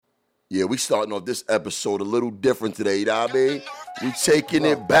Yeah, we starting off this episode a little different today, you know what I mean? We taking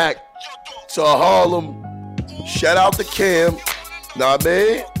it back to Harlem. Shout out to Cam, know what I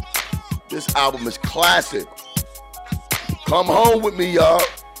mean? This album is classic. Come home with me, y'all.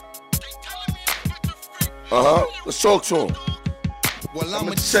 Let's talk to him. Well,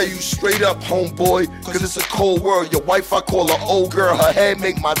 I'ma tell you straight up, homeboy, cause it's a cold world. Your wife, I call her old girl. Her head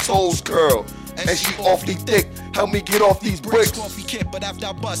make my toes curl. And she awfully thick. Help me get off these bricks.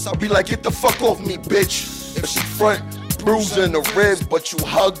 I'll be like, get the fuck off me, bitch. If she front, bruising the ribs, but you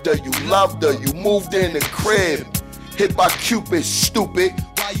hugged her, you loved her, you moved in the crib. Hit by Cupid, stupid.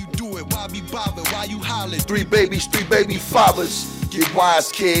 Why you do it? Why be bothered? Why you hollering? 3 babies, 3 baby fathers. Get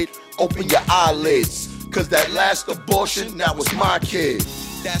wise, kid. Open your eyelids. Cause that last abortion, that was my kid.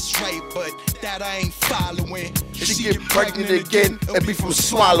 That's right, but that I ain't following. If she get pregnant again, it be from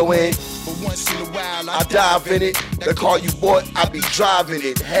swallowing. But once in a while, I dive in it. The car you bought, I be driving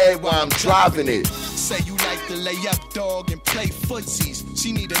it. Head while I'm driving it. Say you like to lay up, dog, and play footsies.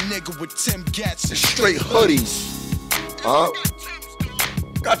 She need a nigga with Tim Gats and straight hoodies.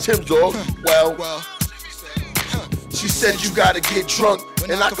 Got Tim's, dog. Well. She said you gotta get drunk,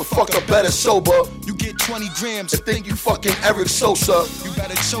 and I can fuck her better sober. You get 20 grams and think you fucking Eric Sosa. You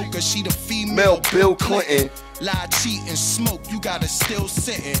better choke her, she the female Bill Clinton. Lie, cheat, and smoke, you gotta still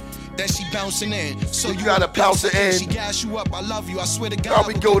sitting. Then she bouncing in, so you gotta pounce her in. She gas you up, I love you, I swear to God.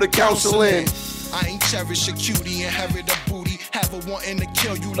 We go to counseling. I ain't cherish a cutie, inherit a booty. Have her wanting to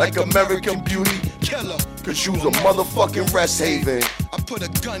kill you like American Beauty. Killer, cause you's a motherfucking rest haven. I put a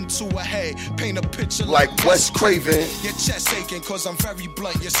gun to her head, paint a picture like Wes Craven. Your chest aching cause I'm very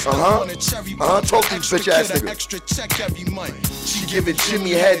blunt. Your stomach on a cherry blunt. Talk to bitch ass nigga. Extra check every month. She giving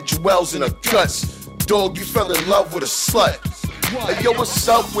Jimmy head jewels in her guts. Dog, you fell in love with a slut. Hey, yo, what's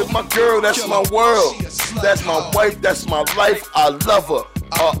up with my girl? That's my world. That's my wife. That's my life. I love her.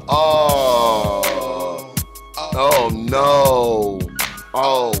 Oh no.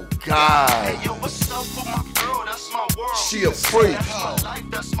 Oh God. Hey, yo, what's up with my girl? That's my world. She a freak. That's my life.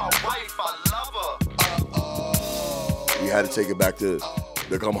 That's my wife. I love her. We had to take it back to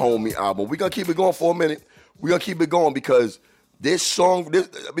the Come Home Me album. We're gonna keep it going for a minute. We're gonna keep it going because this song,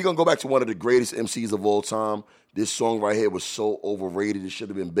 we're gonna go back to one of the greatest MCs of all time. This song right here was so overrated. It should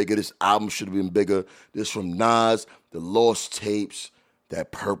have been bigger. This album should have been bigger. This from Nas, The Lost Tapes.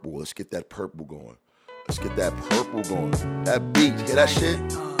 That purple. Let's get that purple going. Let's get that purple going. That beat. Hear that shit?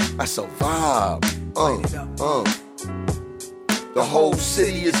 That's a vibe. The whole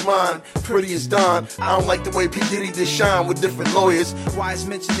city is mine, pretty as Don. I don't like the way P. Diddy just shine with different lawyers. Why it's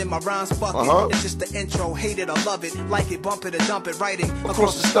mentioned in my rhymes, fuck it. It's just the intro, hate it or love it. Like it, bump it or dump it, writing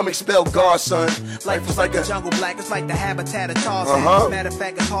across the stomach, spell God, son. Life is like a jungle black, it's like the habitat of Tarzan. Matter of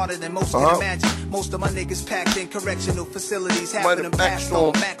fact, it's harder than most can imagine. Most of my niggas packed in correctional facilities, having them passed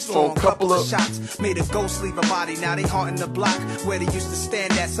on, max on, couple of shots. Made a ghost leave a body, now they haunting the block. Where they used to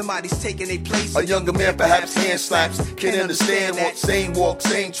stand at, somebody's taking their place. A younger man perhaps hand slaps, can't understand. Same walk,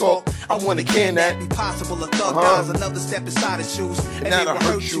 same talk. I wanna can that be possible? A thug does another step inside his shoes, and that'll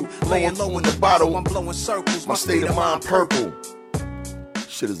hurt you. Laying low in the bottle, I'm blowing circles. My state of mind purple.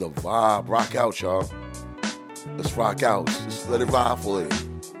 Shit is a vibe. Rock out, y'all. Let's rock out. Just let it ride for it.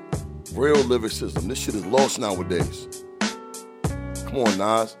 Real lyricism. This shit is lost nowadays. Come on,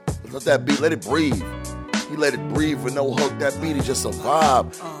 Nas. Let that beat. Let it breathe. You let it breathe with no hook. That beat is just a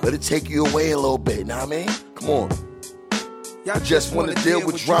vibe. Let it take you away a little bit. Know what I mean? Come on. Y'all just wanna deal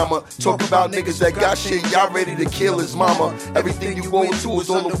with drama. Talk about niggas that got shit. Y'all ready to kill his mama. Everything you go into is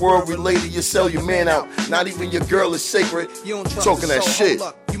all the world related. You sell your man out. Not even your girl is sacred. You talking that shit.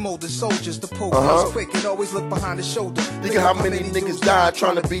 You molded soldiers to pull guns quick and always look behind the shoulder. Think of how many niggas died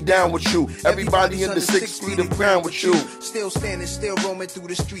trying to be down with you. Everybody in the 6th feet of ground with you. Still standing, still roaming through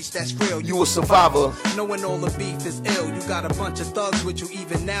the streets. That's real. You a survivor. Knowing all the beef is ill. You got a bunch of thugs with you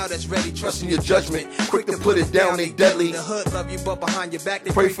even now that's ready. Trusting your judgment. Quick to put it down, they deadly. The hood love you, but behind your back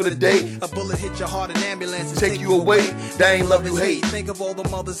they pray for the day a bullet hit your heart, an ambulance and take you away. They ain't love you hate. Think of all the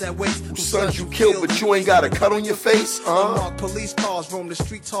mothers that wait whose sons you killed, but you ain't got a cut on your face. Unmarked police cars roam the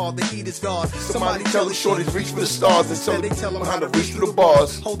streets hard. The heat is gone. Somebody tell the shorties reach for the stars. Instead they tell them how to reach through the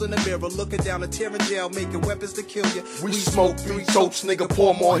bars. Holding a mirror, looking down a tear in jail, making weapons to kill you. We smoke 3 totes, nigga,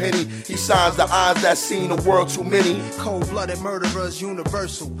 pour more Henny. He signs the eyes that seen the world too many. Cold-blooded murderers,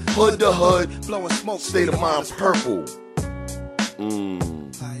 universal. Hood to hood, blowing smoke. State of mind purple.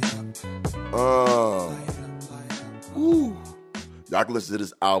 Y'all can listen to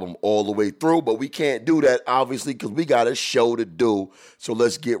this album all the way through, but we can't do that, obviously, because we got a show to do. So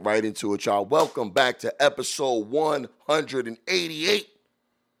let's get right into it, y'all. Welcome back to episode 188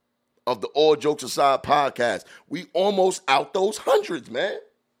 of the All Jokes Aside podcast. We almost out those hundreds, man.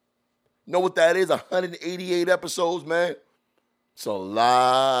 You know what that is? 188 episodes, man. It's a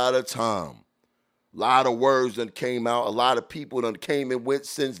lot of time. A lot of words that came out. A lot of people that came and went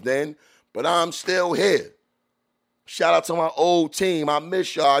since then. But I'm still here. Shout out to my old team. I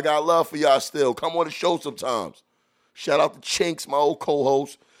miss y'all. I got love for y'all still. Come on the show sometimes. Shout out to Chinks, my old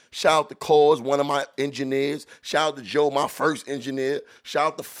co-host. Shout out to Cause, one of my engineers. Shout out to Joe, my first engineer.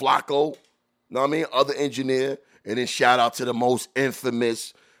 Shout out to Flacco, know what I mean? Other engineer. And then shout out to the most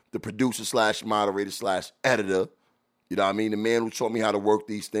infamous, the producer / moderator / editor. You know what I mean? The man who taught me how to work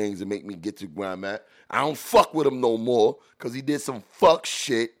these things and make me get to where I'm at. I don't fuck with him no more because he did some fuck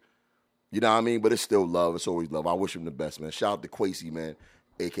shit. You know what I mean? But it's still love. It's always love. I wish him the best, man. Shout out to Quasey, man,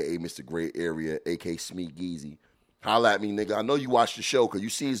 a.k.a. Mr. Gray Area, a.k.a. Smeek Geezy. Holla at me, nigga. I know you watch the show because you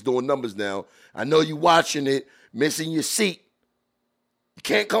see it's doing numbers now. I know you watching it, missing your seat. You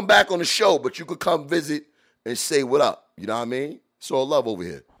can't come back on the show, but you could come visit and say what up. You know what I mean? It's all love over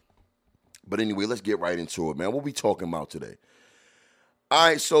here. But anyway, let's get right into it, man. What we talking about today? All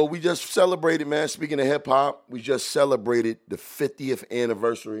right, so we just celebrated, man. Speaking of hip-hop, we just celebrated the 50th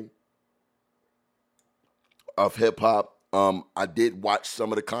anniversary of hip-hop. I did watch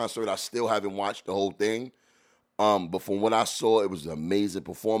some of the concert. I still haven't watched the whole thing. But from what I saw, it was amazing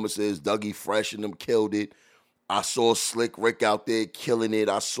performances. Dougie Fresh and them killed it. I saw Slick Rick out there killing it.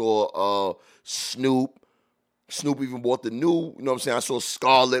 I saw Snoop. Snoop even bought the new, you know what I'm saying? I saw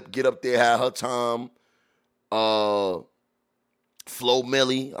Scarlett get up there, had her time. Flo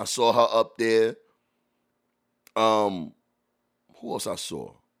Milli, I saw her up there. Who else I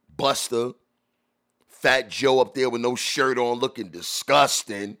saw? Buster. Fat Joe up there with no shirt on looking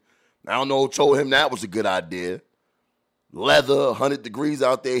disgusting. I don't know who told him that was a good idea. Leather, 100 degrees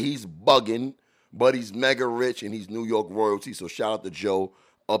out there. He's bugging, but he's mega rich and he's New York royalty. So shout out to Joe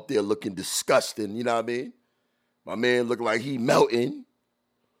up there looking disgusting. You know what I mean? My man looked like he melting.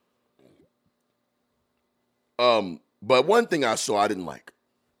 But one thing I saw I didn't like.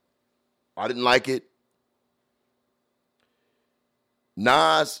 I didn't like it.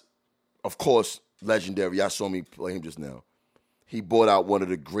 Nas, of course, legendary. Y'all saw me play him just now. He brought out one of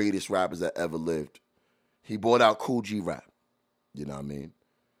the greatest rappers that ever lived. He brought out Cool G Rap. You know what I mean?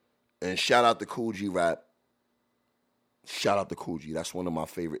 And shout out to Cool G Rap. Shout out to Cool G. That's one of my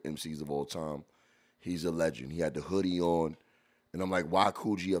favorite MCs of all time. He's a legend. He had the hoodie on. And I'm like, why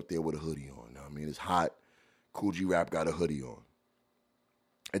Cool G up there with a hoodie on? You know what I mean? It's hot. Cool G Rap got a hoodie on.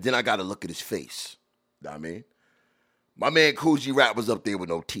 And then I got to look at his face. You know what I mean? My man Cool G Rap was up there with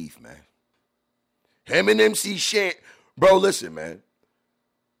no teeth, man. Him and MC Shan. Bro, listen, man.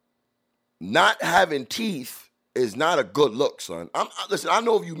 Not having teeth is not a good look, son. Listen, I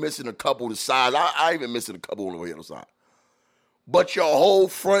know if you missing a couple of the sides. I even missing a couple on the way on the side. But your whole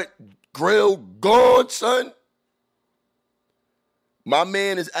front grill gone, son. My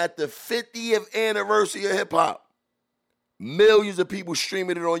man is at the 50th anniversary of hip-hop. Millions of people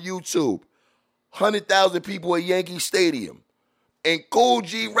streaming it on YouTube. 100,000 people at Yankee Stadium. And Cool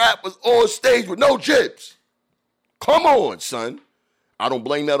G Rap was on stage with no jibs. Come on, son. I don't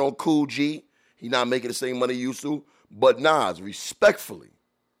blame that on Cool G. He not making the same money he used to. But Nas, respectfully,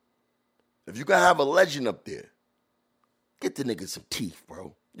 if you can have a legend up there, get the nigga some teeth,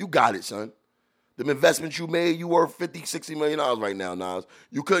 bro. You got it, son. Them investments you made, you worth $50, $60 million right now, Nas.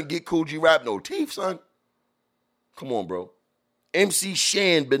 You couldn't get Cool G Rap no teeth, son. Come on, bro. MC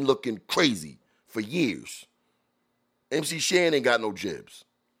Shan been looking crazy for years. MC Shan ain't got no jibs.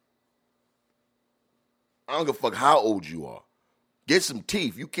 I don't give a fuck how old you are. Get some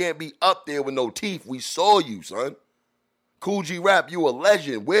teeth. You can't be up there with no teeth. We saw you, son. Cool G Rap, you a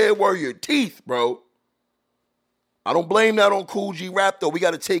legend. Where were your teeth, bro? I don't blame that on Cool G Rap, though. We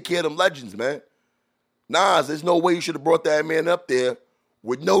got to take care of them legends, man. Nas, there's no way you should have brought that man up there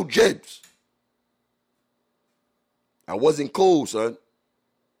with no jibs. I wasn't cool, son.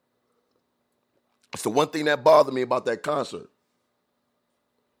 It's the one thing that bothered me about that concert.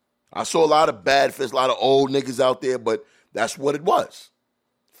 I saw a lot of bad fists, a lot of old niggas out there, but that's what it was.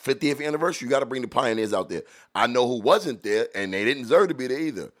 50th anniversary, you got to bring the pioneers out there. I know who wasn't there, and they didn't deserve to be there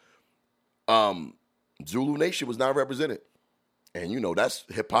either. Zulu Nation was not represented. And, you know, that's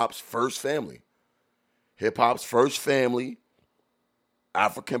hip-hop's first family. Hip-hop's first family,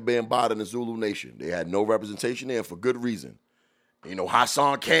 African Bambaataa and the Zulu Nation. They had no representation there for good reason. You know,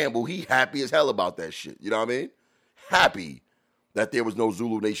 Hassan Campbell, he happy as hell about that shit. You know what I mean? Happy that there was no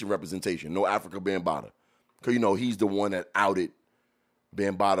Zulu Nation representation, no African Bambaataa. Because, you know, he's the one that outed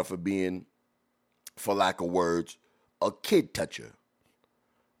Bambaataa for being, for lack of words, a kid toucher.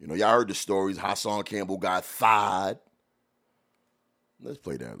 You know, y'all heard the stories. Hassan Campbell got fired. Let's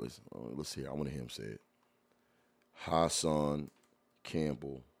play that. Let's hear. I want to hear him say it. Hassan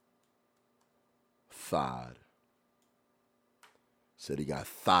Campbell thawed. Said he got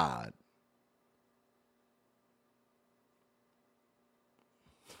thawed.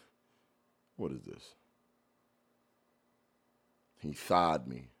 What is this? He thawed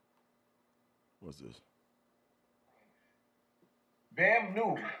me. What's this? Bam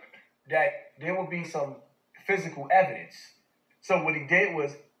knew that there would be some physical evidence. So what he did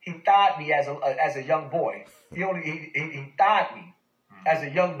was he thawed me as a young boy. He thawed me as a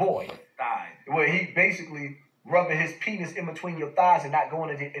young boy. Where he basically rubbing his penis in between your thighs and not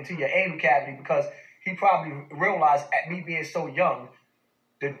going into your anal cavity because he probably realized at me being so young,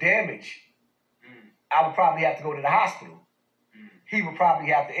 the damage, I would probably have to go to the hospital. He would probably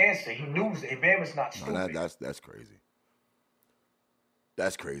have to answer. He knew that Bam is not stupid. No, that's crazy.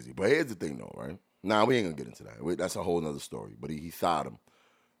 That's crazy. But here's the thing, though, right? Nah, we ain't gonna get into that. That's a whole nother story. But he thought him.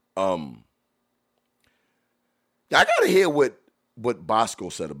 I gotta hear what Bosco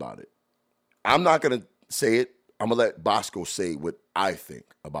said about it. I'm not gonna say it. I'm gonna let Bosco say what I think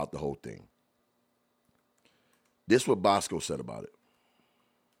about the whole thing. This is what Bosco said about it.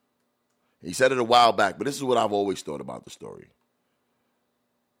 He said it a while back, but this is what I've always thought about the story.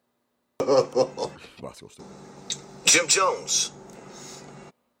 Bosco story. Jim Jones.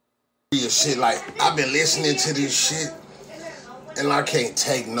 Shit, like, I've been listening to this shit, and I can't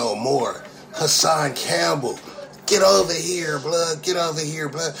take no more. Hassan Campbell, get over here, blood. Get over here,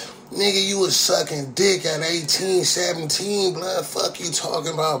 blood. Nigga, you was sucking dick at 18, 17, blood. Fuck you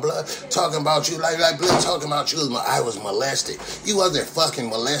talking about, blood. Talking about you, like blood, talking about you. I was molested. You wasn't fucking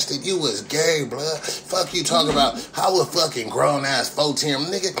molested. You was gay, blood. Fuck you talking about. I was fucking grown-ass 14.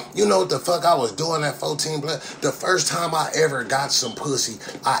 Nigga, you know what the fuck I was doing at 14, blood? The first time I ever got some pussy,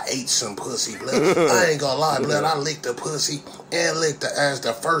 I ate some pussy, blood. I ain't gonna lie, blood. I licked the pussy and licked the ass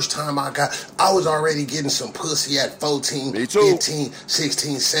the first time I was already getting some pussy at 14, 15,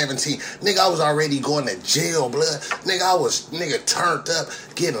 16, 17. Nigga, I was already going to jail, blood. Nigga, I was turned up,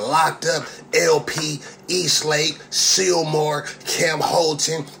 getting locked up. LP, Eastlake, Seymour, Camp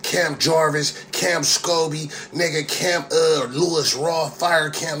Holton, Camp Jarvis, Camp Scobie, nigga, Camp Lewis Raw, Fire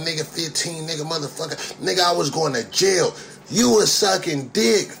Camp, nigga, 15, nigga, motherfucker. Nigga, I was going to jail. You was sucking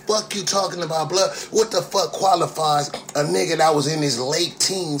dick. Fuck you talking about, blood. What the fuck qualifies a nigga that was in his late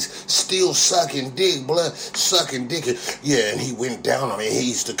teens still sucking dick, blood? Sucking dick. Yeah, and he went down on me. He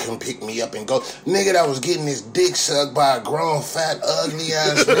used to come pick me up and go. Nigga that was getting his dick sucked by a grown, fat, ugly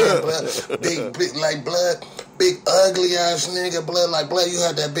ass man, blood. Big, like blood. Big, ugly ass nigga, blood. Like, blood, you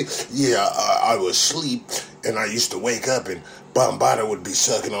had that big. Yeah, I was asleep and I used to wake up and Bombada would be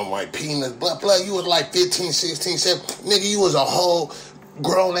sucking on my penis. Blood, you was like 15, 16, 17. Nigga, you was a whole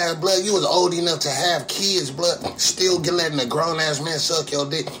grown-ass, blood. You was old enough to have kids, blood. Still letting a grown-ass man suck your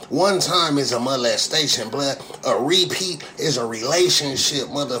dick. One time is a molestation, blood. A repeat is a relationship,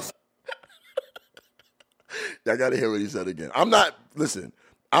 motherfucker. I gotta hear what he said again. I'm not gonna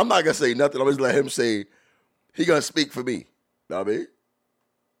say nothing. I'm just let him say, he gonna speak for me. Know what I mean?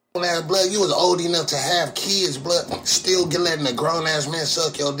 Blood, you was old enough to have kids, blood. Still letting a grown-ass man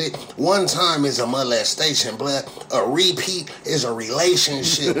suck your dick. One time is a molestation, blood. A repeat is a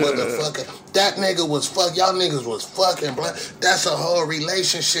relationship, motherfucker. That nigga was y'all niggas was fucking, blood. That's a whole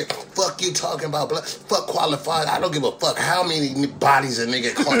relationship. Fuck you talking about, blood. Fuck qualified. I don't give a fuck how many bodies a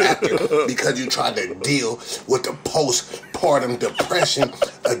nigga caught after because you tried to deal with the postpartum depression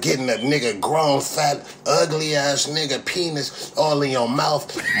of getting a nigga grown, fat, ugly-ass nigga penis all in your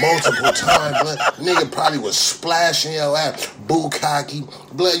mouth multiple times, blood. Nigga probably was splashing your ass.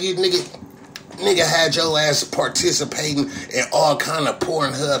 Bukkake. Blood, you nigga had your ass participating in all kind of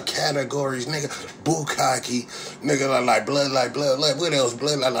Pornhub categories, nigga. Bukkake, nigga, like blood, what else?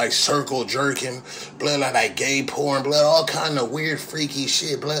 Blood, like circle jerking, blood, like gay porn, blood, all kind of weird, freaky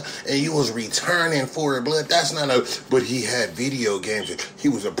shit, blood, and you was returning for it, blood. That's not but he had video games. He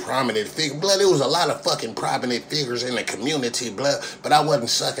was a prominent figure, blood. There was a lot of fucking prominent figures in the community, blood, but I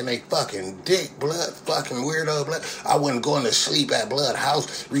wasn't sucking a fucking dick, blood, fucking weirdo, blood. I wasn't going to sleep at blood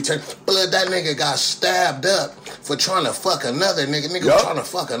house, return, blood. That nigga got stabbed up for trying to fuck another nigga. Nigga was trying to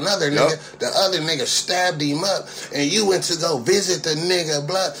fuck another nigga. The other nigga stabbed him up, and you went to go visit the nigga,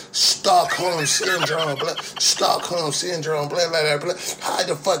 blood. Stockholm syndrome, blood. Stockholm syndrome, blood, blood. How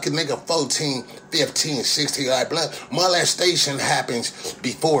the fucking nigga 14, 15, 16, like blood. Molestation happens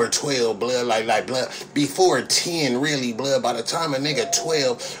before 12, blood, like blood. Before 10, really, blood. By the time a nigga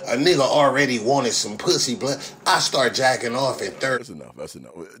 12, a nigga already wanted some pussy, blood. I start jacking off at 30. That's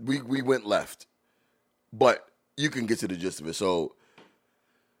enough. We went left. But you can get to the gist of it. So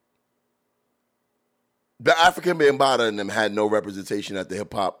the African Bambaataa and them had no representation at the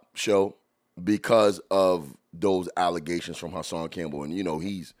hip-hop show because of those allegations from Hassan Campbell. And, you know,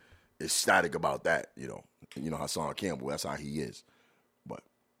 he's ecstatic about that, you know. You know, Hassan Campbell, that's how he is. But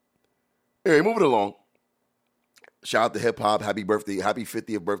anyway, moving along. Shout out to hip hop. Happy birthday, happy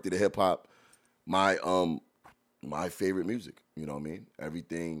 50th birthday to hip hop. My favorite music. You know what I mean?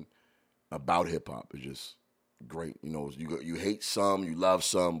 Everything about hip hop is just great. You know, you hate some, you love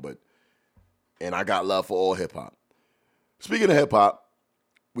some, and I got love for all hip hop. Speaking of hip hop,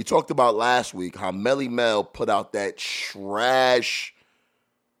 we talked about last week how Wil Milz put out that trash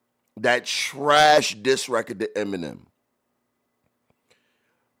diss record to Eminem.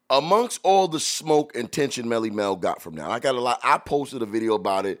 Amongst all the smoke and tension Wil Milz got from that, I posted a video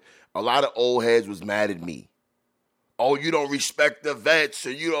about it. A lot of old heads was mad at me. Oh, you don't respect the vets,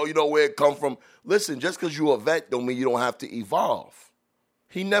 or you know where it come from. Listen, just because you're a vet don't mean you don't have to evolve.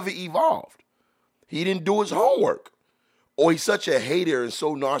 He never evolved. He didn't do his homework. Or he's such a hater and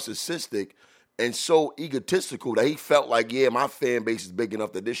so narcissistic and so egotistical that he felt like, yeah, my fan base is big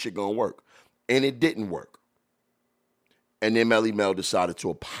enough that this shit gonna work. And it didn't work. And then Wil Milz decided to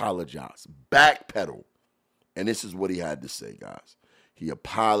apologize, backpedal. And this is what he had to say, guys. He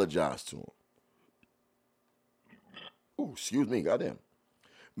apologized to him. Ooh, excuse me, goddamn.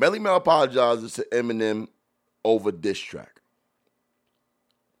 Wil Milz apologizes to Eminem over diss track.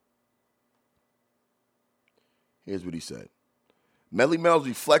 Here's what he said. Wil Milz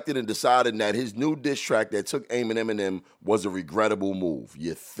reflected and decided that his new diss track that took aim at Eminem was a regrettable move.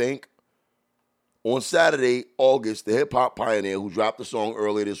 You think? On Saturday, August, the hip-hop pioneer who dropped the song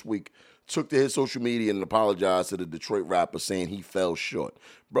earlier this week took to his social media and apologized to the Detroit rapper, saying he fell short.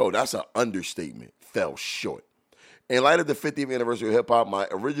 Bro, that's an understatement. Fell short. In light of the 50th anniversary of hip-hop, my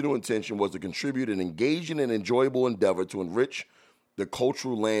original intention was to contribute an engaging and enjoyable endeavor to enrich the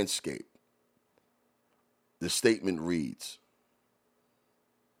cultural landscape. The statement reads,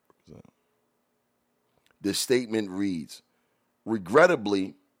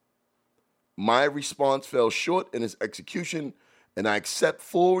 regrettably, my response fell short in its execution, and I accept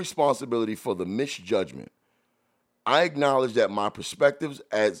full responsibility for the misjudgment. I acknowledge that my perspectives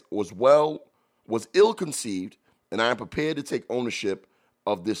was ill-conceived, and I am prepared to take ownership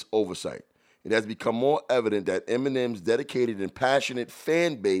of this oversight. It has become more evident that Eminem's dedicated and passionate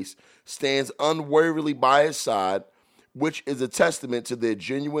fan base stands unwaveringly by his side, which is a testament to their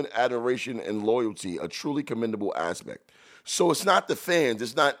genuine adoration and loyalty, a truly commendable aspect. So it's not the fans.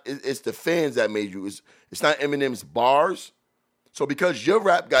 It's the fans that made you. It's not Eminem's bars. So because your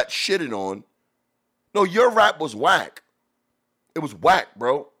rap got shitted on, no, your rap was whack. It was whack,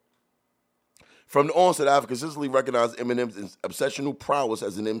 bro. From the onset, I've consistently recognized Eminem's obsessional prowess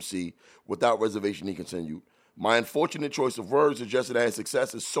as an MC. Without reservation, he continued. My unfortunate choice of words suggested that his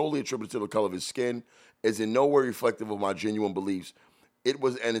success is solely attributed to the color of his skin, is in no way reflective of my genuine beliefs. It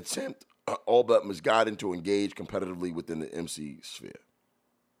was an attempt, all but misguided, to engage competitively within the MC sphere.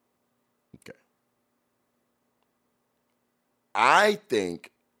 Okay. I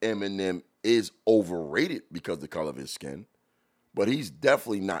think Eminem is overrated because of the color of his skin, but he's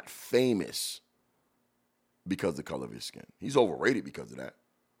definitely not famous because of the color of his skin. He's overrated because of that.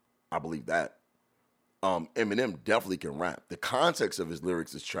 I believe that. Eminem definitely can rap. The context of his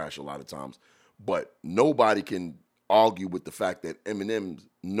lyrics is trash a lot of times, but nobody can argue with the fact that Eminem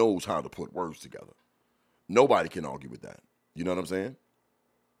knows how to put words together. Nobody can argue with that. You know what I'm saying?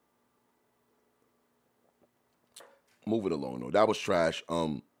 Moving along, though. That was trash.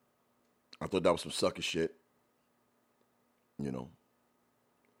 I thought that was some sucker shit. You know.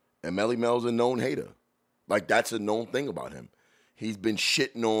 And Wil Milz a known hater. Like, that's a known thing about him. He's been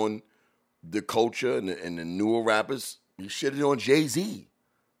shitting on the culture and the newer rappers. He shitted on Jay-Z.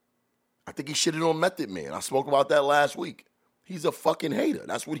 I think he shitted on Method Man. I spoke about that last week. He's a fucking hater.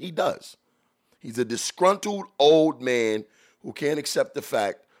 That's what he does. He's a disgruntled old man who can't accept the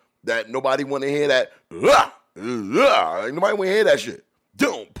fact that nobody want to hear that. Nobody want to hear that shit.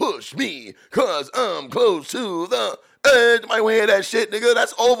 Don't push me, cause I'm close to the edge. Nobody want to hear that shit, nigga.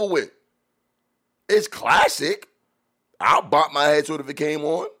 That's over with. It's classic. I'll bop my head to it if it came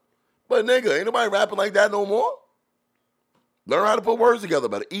on. But nigga, ain't nobody rapping like that no more. Learn how to put words together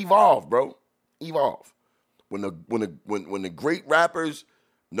better. Evolve, bro. Evolve. When the great rappers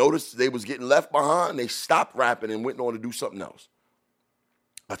noticed they was getting left behind, they stopped rapping and went on to do something else.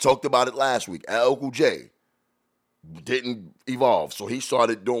 I talked about it last week. LL Cool J didn't evolve, so he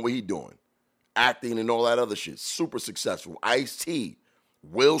started doing what he doing. Acting and all that other shit. Super successful. Ice-T,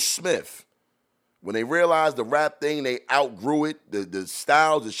 Will Smith. When they realized the rap thing, they outgrew it. The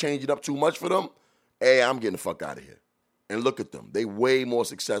styles is changing up too much for them. Hey, I'm getting the fuck out of here. And look at them. They way more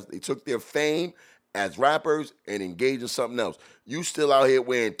successful. They took their fame as rappers and engaged in something else. You still out here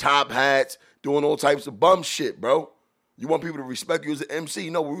wearing top hats, doing all types of bum shit, bro. You want people to respect you as an MC?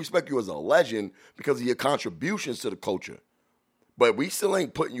 No, we respect you as a legend because of your contributions to the culture. But we still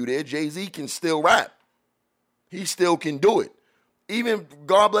ain't putting you there. Jay-Z can still rap. He still can do it. Even,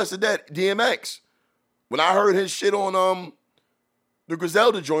 God bless the dead, DMX. When I heard his shit on the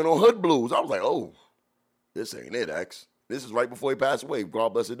Griselda joint on Hood Blues, I was like, oh, this ain't it, X. This is right before he passed away.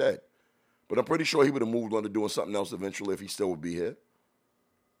 God bless the dead. But I'm pretty sure he would have moved on to doing something else eventually if he still would be here.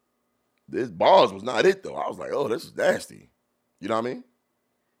 This bars was not it, though. I was like, oh, this is nasty. You know what I mean?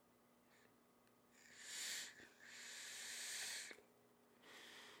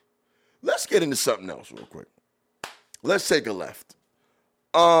 Let's get into something else real quick. Let's take a left.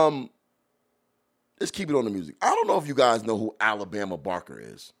 Let's keep it on the music. I don't know if you guys know who Alabama Barker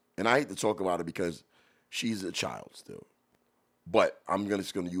is. And I hate to talk about it because she's a child still. But I'm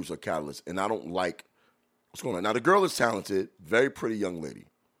just going to use her catalyst. And I don't like what's going on. Now, the girl is talented, very pretty young lady.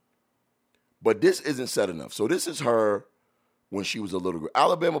 But this isn't said enough. So this is her when she was a little girl.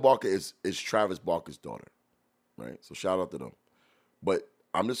 Alabama Barker is Travis Barker's daughter. Right? So shout out to them. But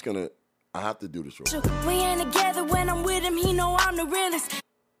I'm just going to, I have to do this real quick. We ain't together when I'm with him. He know I'm the realest.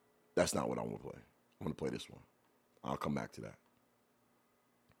 That's not what I want to play. I'm going to play this one. I'll come back to that.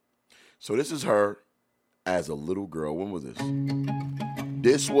 So this is her as a little girl. When was this?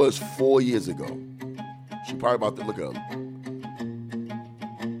 This was 4 years ago. She probably about to look up.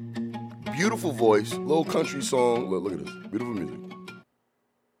 Beautiful voice, little country song. Look at this. Beautiful music.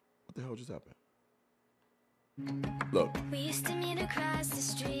 What the hell just happened? Look. We used to meet across the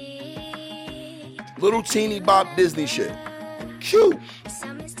street. Little teeny bop Disney shit. Cute.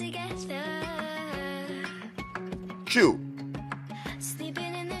 Summers together. Cute.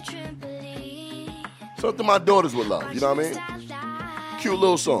 Sleeping in the trampoline. Something my daughters would love. You know what I mean? Cute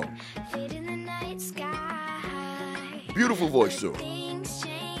little song. Fade in the night sky. Beautiful voice too. Things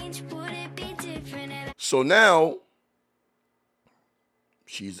change. Would it be different? So now,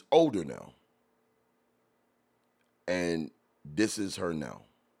 she's older now. And this is her now.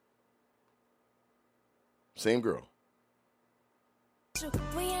 Same girl.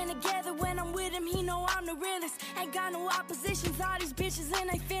 We ain't together when I'm with him. He know I'm the realest. Ain't got no oppositions. All these bitches in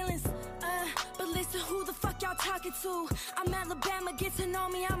their feelings. But listen, who the fuck y'all talking to? I'm Alabama, get to know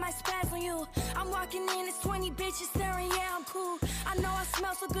me, I might spaz on you. I'm walking in, it's 20 bitches staring, yeah, I'm cool. I know I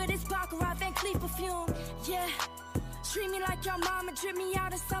smell so good, it's Baccarat, Van Cleef perfume. Yeah. Treat me like your mama, drip me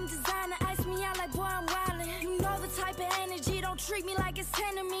out in some designer, ice me out like boy I'm wildin'. You know the type of energy, don't treat me like it's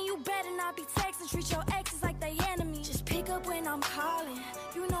tender me. You better not be texting, treat your exes like they enemy. Just pick up when I'm calling,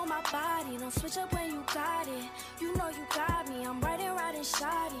 you know my body. Don't switch up when you got it, you know you got me. I'm riding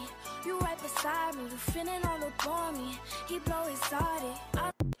shoddy, you right beside me. You feeling all up on me, he blow his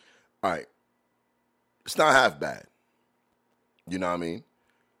body. All right, it's not half bad. You know what I mean?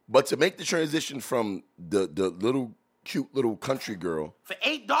 But to make the transition from the little cute little country girl for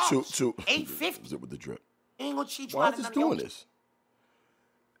 $8 to $8.50. Is it with the drip? Ain't gonna cheat you Why out is of this none of doing your- this?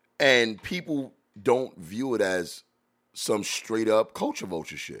 And people don't view it as some straight up culture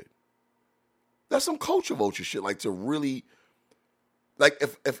vulture shit. That's some culture vulture shit. Like to really, like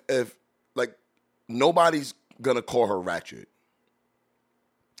if like nobody's gonna call her ratchet,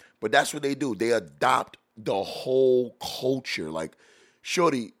 but that's what they do. They adopt the whole culture. Like,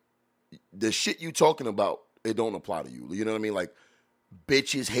 shorty, the shit you talking about, it don't apply to you. You know what I mean? Like,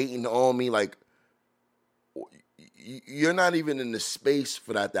 bitches hating on me. Like, you're not even in the space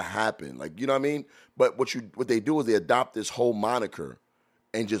for that to happen. Like, you know what I mean? But what they do is they adopt this whole moniker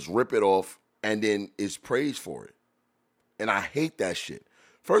and just rip it off and then is praised for it. And I hate that shit.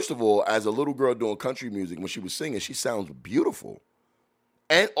 First of all, as a little girl doing country music, when she was singing, she sounds beautiful.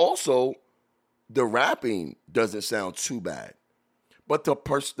 And also, the rapping doesn't sound too bad. But the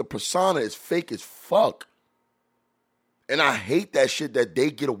persona is fake as fuck. And I hate that shit that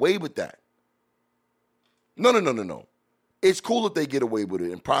they get away with that. No. It's cool if they get away with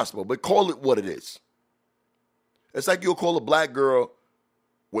it and prosper, but call it what it is. It's like you'll call a black girl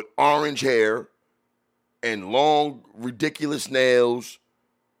with orange hair and long, ridiculous nails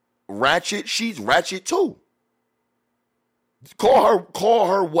ratchet. She's ratchet too. Call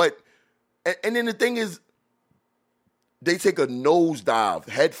her what. And then the thing is, they take a nosedive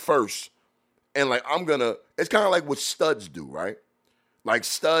head first. And like, it's kind of like what studs do, right? Like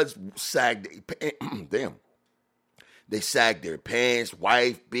studs sag, damn. They sag their pants,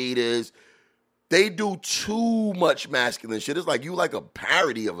 wife beaters. They do too much masculine shit. It's like you like a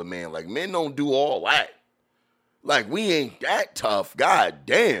parody of a man. Like men don't do all that. Like we ain't that tough. God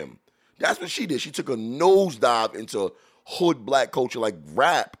damn. That's what she did. She took a nosedive into hood black culture like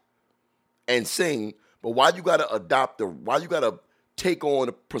rap and sing. But why you gotta take on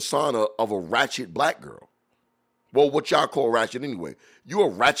the persona of a ratchet black girl? Well, what y'all call ratchet anyway. You a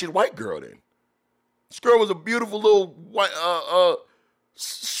ratchet white girl then. This girl was a beautiful little white,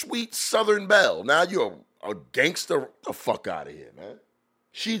 sweet Southern belle. Now you're a gangster. The fuck out of here, man.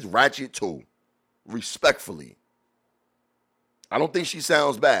 She's ratchet too. Respectfully. I don't think she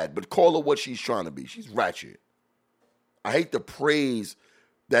sounds bad, but call her what she's trying to be. She's ratchet. I hate the praise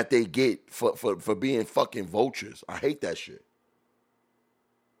that they get for being fucking vultures. I hate that shit.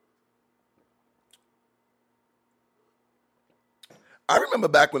 I remember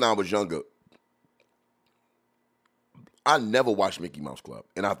back when I was younger, I never watched Mickey Mouse Club.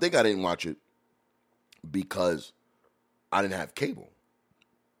 And I think I didn't watch it because I didn't have cable.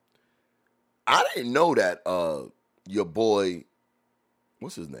 I didn't know that your boy,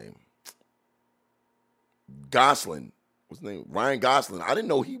 what's his name? Gosling. What's his name? Ryan Gosling. I didn't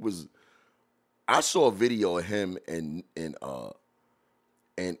know he was. I saw a video of him and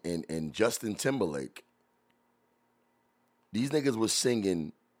Justin Timberlake. These niggas was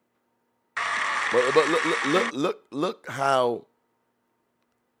singing. But look how.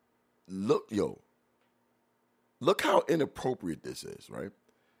 Look how inappropriate this is, right?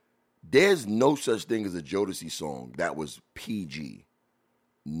 There's no such thing as a Jodeci song that was PG.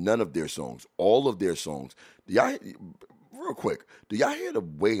 None of their songs. All of their songs. Real quick, do y'all hear the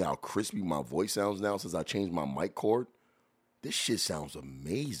way how crispy my voice sounds now since I changed my mic cord? This shit sounds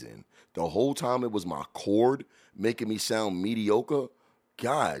amazing. The whole time it was my cord making me sound mediocre.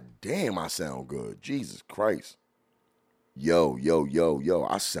 God damn, I sound good. Jesus Christ. Yo,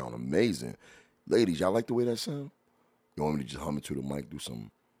 I sound amazing. Ladies, y'all like the way that sound? You want me to just hum it to the mic, do some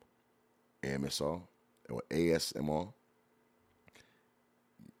AMSR or ASMR?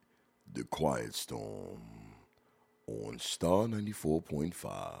 The Quiet Storm on Star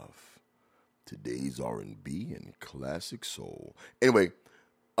 94.5. Today's R&B and classic soul. Anyway,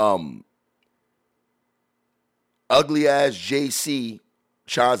 ugly ass JC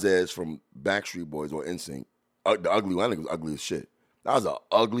Chazez from Backstreet Boys or NSYNC. The ugly one, I think was ugly as shit. That was an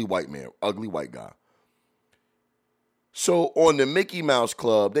ugly white man, ugly white guy. So on the Mickey Mouse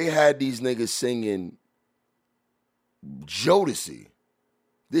Club, they had these niggas singing Jodeci.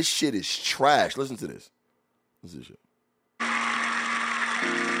 This shit is trash. Listen to this. Listen to this shit.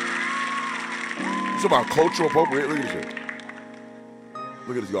 It's about cultural appropriate. Look at this shit.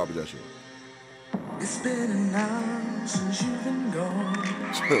 Look at this garbage ass shit. It's been an hour since you've been gone.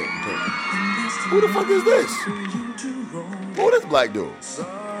 Who the fuck is this? Who this black dude?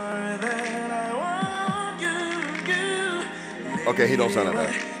 Okay, he don't sound like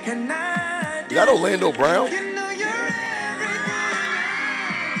that. Is that Orlando Brown?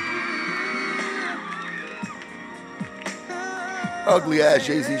 Ugly ass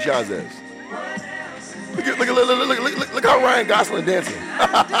Jay-Z Chazez. Look how Ryan Gosling dancing.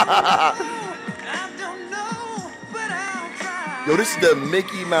 Yo, this is the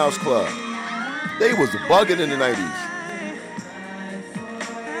Mickey Mouse Club. They was bugging in the 90s.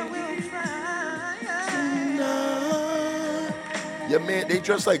 Yeah, man, they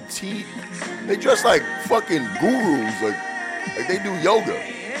dress like they dress like fucking gurus. Like they do yoga.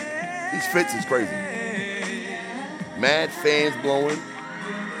 These fits is crazy. Mad fans blowing.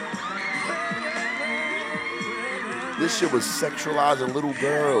 This shit was sexualizing little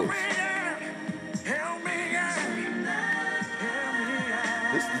girls.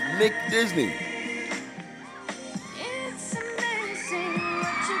 This is Nick Disney.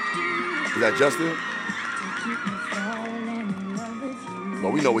 Is that Justin?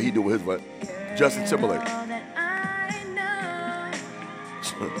 Well, we know what he do with his butt. Justin Timberlake.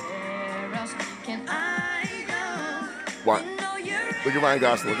 What? Look at Ryan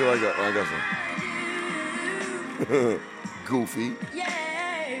Gosling. Look at Ryan Gosling. Goofy.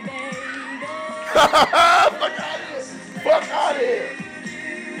 Fuck out of here. Fuck out of here.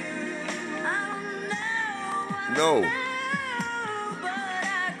 No.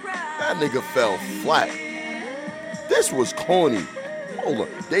 That nigga fell flat. This was corny. Hold on.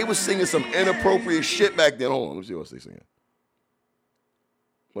 They was singing some inappropriate shit back then. Hold on. Let me see what else they singing.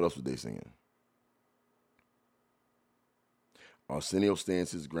 What else was they singing? Arsenio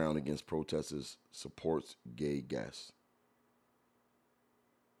stands his ground against protesters, supports gay guests.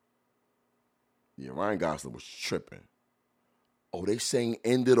 Yeah, Ryan Gosling was tripping. Oh, they sang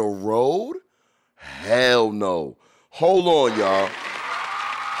End of the Road? Hell no. Hold on, y'all.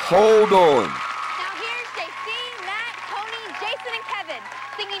 Hold on. Now here's JC, Matt, Tony, Jason, and Kevin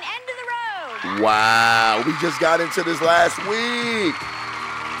singing End of the Road. Wow, we just got into this last week.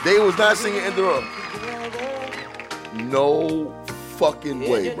 They was not singing End of the Road. No fucking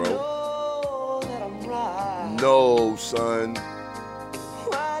way, bro. No, son.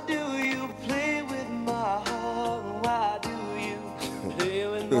 Why do you play with my heart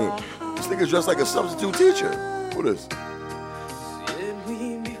This nigga's dressed like a substitute teacher. Who this?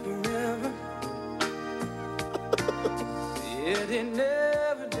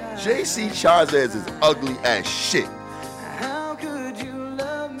 JC Chazez is ugly as shit.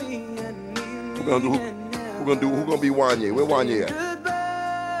 Who gonna be Wanye? Where Wanye at?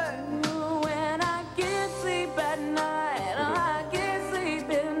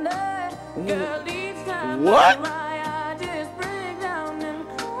 What?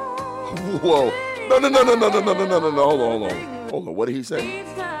 Whoa. No. Hold on. What did he say?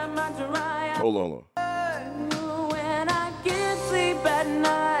 Hold on.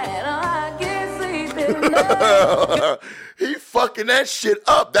 He fucking that shit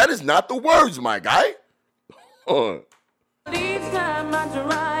up. That is not the words, my guy. Hold on.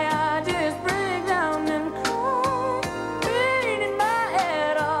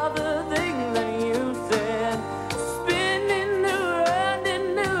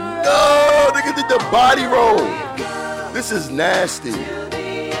 The body roll. This is nasty.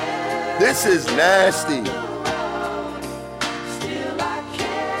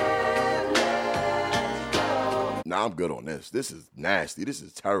 Nah, I'm good on this. This is nasty. This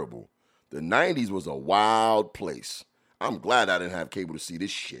is terrible. The 90s was a wild place. I'm glad I didn't have cable to see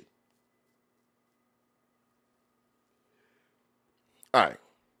this shit. All right.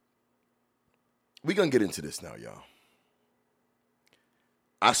 We're going to get into this now, y'all.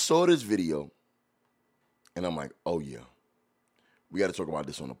 I saw this video. And I'm like, oh, yeah, we got to talk about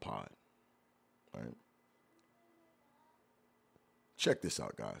this on the pod. All right? Check this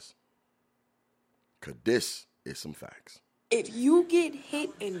out, guys. Because this is some facts. If you get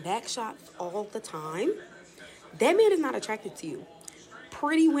hit in back shots all the time, that man is not attracted to you.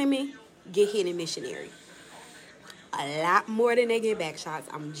 Pretty women get hit in missionary. A lot more than they get back shots,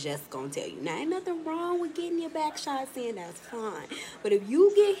 I'm just going to tell you. Now, ain't nothing wrong with getting your back shots in, that's fine. But if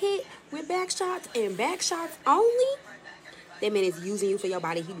you get hit with back shots and back shots only, that man is using you for your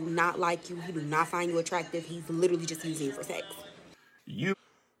body. He do not like you. He do not find you attractive. He's literally just using you for sex.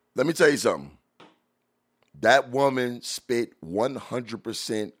 Let me tell you something. That woman spit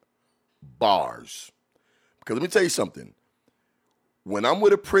 100% bars. Because let me tell you something. When I'm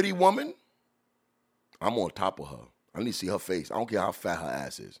with a pretty woman, I'm on top of her. I need to see her face. I don't care how fat her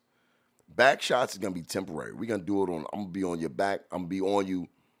ass is. Back shots is going to be temporary. We're going to do it on, I'm going to be on your back. I'm going to be on you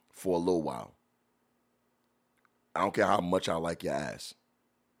for a little while. I don't care how much I like your ass.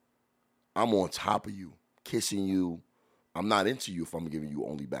 I'm on top of you, kissing you. I'm not into you if I'm giving you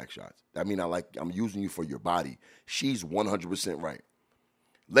only back shots. That means I'm using you for your body. She's 100% right.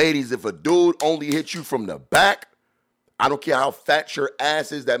 Ladies, if a dude only hits you from the back, I don't care how fat your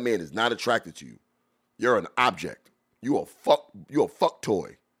ass is, that man is not attracted to you. You're an object. You a fuck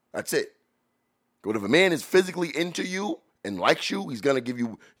toy. That's it. But if a man is physically into you and likes you,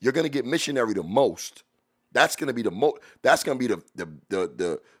 you're gonna get missionary the most. That's gonna be the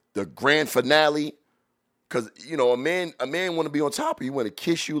grand finale. Cause a man want to be on top of you, want to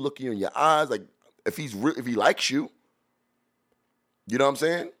kiss you, look you in your eyes, like if he likes you. You know what I'm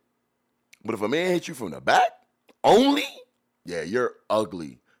saying? But if a man hits you from the back only, yeah, you're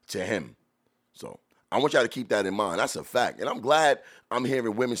ugly to him. So I want y'all to keep that in mind. That's a fact. And I'm glad I'm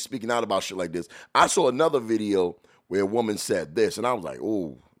hearing women speaking out about shit like this. I saw another video where a woman said this, and I was like,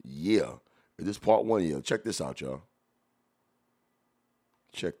 oh, yeah. Is this part one? Yeah. Check this out, y'all.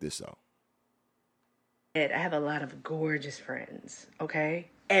 Check this out. I have a lot of gorgeous friends, okay?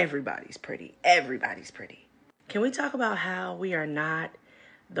 Everybody's pretty. Everybody's pretty. Can we talk about how we are not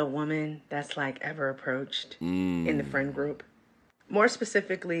the woman that's like ever approached in the friend group? More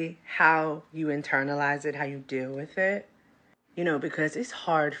specifically, how you internalize it, how you deal with it. Because it's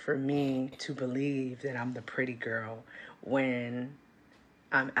hard for me to believe that I'm the pretty girl when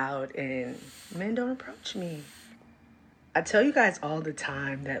I'm out and men don't approach me. I tell you guys all the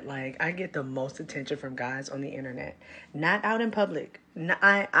time that, I get the most attention from guys on the internet, not out in public.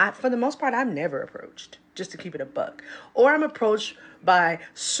 I for the most part, I'm never approached, just to keep it a buck. Or I'm approached by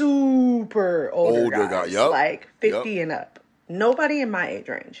super older guys, yep. 50 and up. Nobody in my age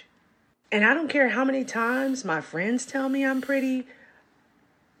range. And I don't care how many times my friends tell me I'm pretty.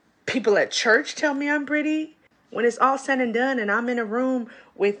 People at church tell me I'm pretty. When it's all said and done and I'm in a room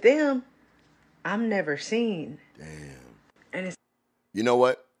with them, I'm never seen. Damn. And it's... You know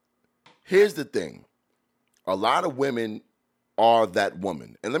what? Here's the thing. A lot of women are that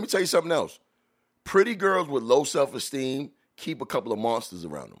woman. And let me tell you something else. Pretty girls with low self-esteem keep a couple of monsters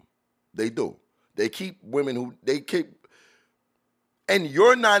around them. They do. They keep women and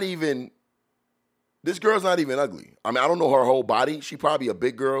you're not even, this girl's not even ugly. I mean, I don't know her whole body. She probably a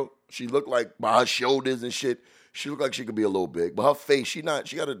big girl. She looked like by her shoulders and shit. She looked like she could be a little big, but her face, she got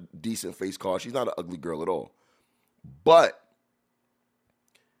a decent face card. She's not an ugly girl at all. But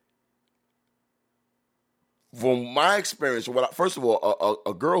from my experience, first of all,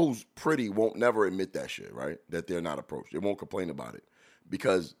 a girl who's pretty won't never admit that shit, right? That they're not approached. They won't complain about it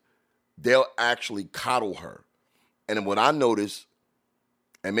because they'll actually coddle her. And what I notice,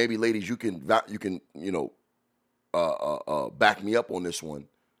 and maybe ladies, you can back me up on this one.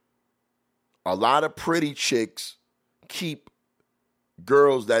 A lot of pretty chicks keep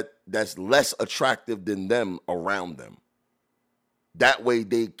girls that's less attractive than them around them. That way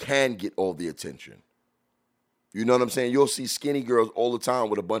they can get all the attention. You know what I'm saying? You'll see skinny girls all the time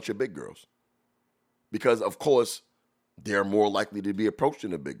with a bunch of big girls. Because, of course, they're more likely to be approached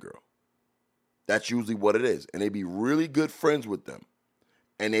than a big girl. That's usually what it is. And they be really good friends with them.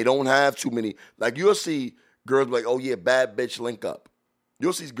 And they don't have too many. Like, you'll see girls like, oh, yeah, bad bitch, link up.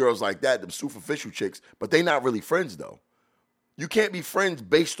 You'll see girls like that, them superficial chicks, but they not really friends, though. You can't be friends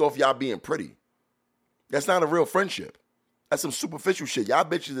based off y'all being pretty. That's not a real friendship. That's some superficial shit. Y'all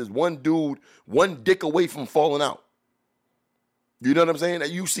bitches is one dude, one dick away from falling out. You know what I'm saying?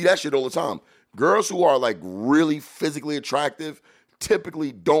 You see that shit all the time. Girls who are like really physically attractive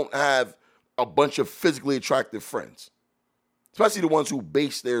typically don't have a bunch of physically attractive friends. Especially the ones who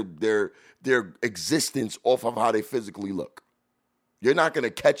base their existence off of how they physically look. You're not going to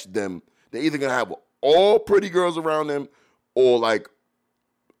catch them. They're either going to have all pretty girls around them or like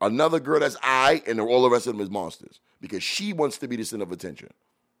another girl that's and all the rest of them is monsters because she wants to be the center of attention.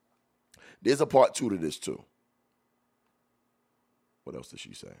 There's a part 2 to this too. What else does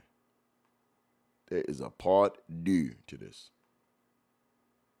she say? There is a part 2 to this.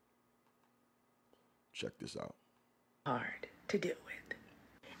 Check this out. Hard to deal with.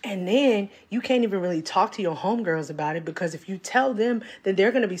 And then you can't even really talk to your homegirls about it because if you tell them, then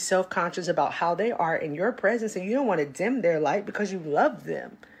they're going to be self-conscious about how they are in your presence and you don't want to dim their light because you love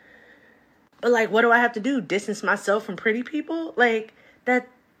them. But like, what do I have to do? Distance myself from pretty people? Like, that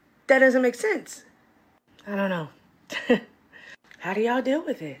doesn't make sense. I don't know. How do y'all deal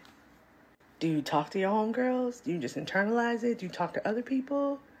with it? Do you talk to your homegirls? Do you just internalize it? Do you talk to other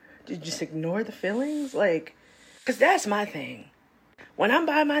people? Do you just ignore the feelings? Like, because that's my thing. When I'm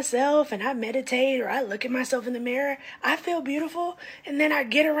by myself and I meditate or I look at myself in the mirror, I feel beautiful. And then I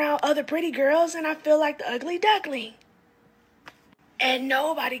get around other pretty girls and I feel like the ugly duckling. And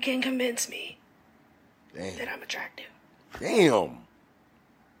nobody can convince me that I'm attractive. Damn.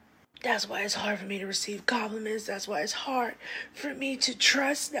 That's why it's hard for me to receive compliments. That's why it's hard for me to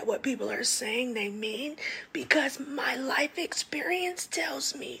trust that what people are saying they mean. Because my life experience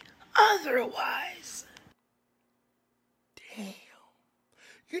tells me otherwise. Damn.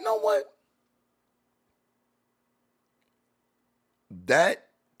 You know what? That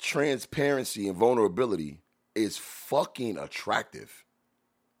transparency and vulnerability is fucking attractive.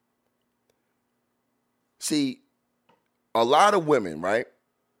 See, a lot of women, right?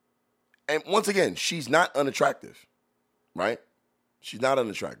 And once again, she's not unattractive, right? She's not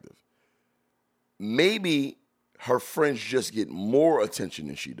unattractive. Maybe her friends just get more attention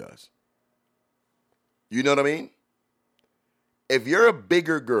than she does. You know what I mean? If you're a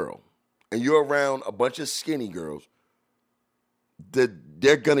bigger girl and you're around a bunch of skinny girls,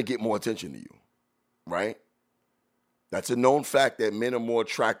 they're going to get more attention to you, right? That's a known fact that men are more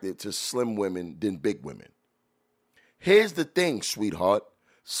attracted to slim women than big women. Here's the thing, sweetheart.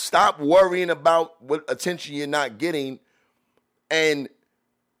 Stop worrying about what attention you're not getting and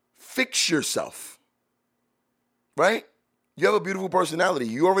fix yourself, right? You have a beautiful personality.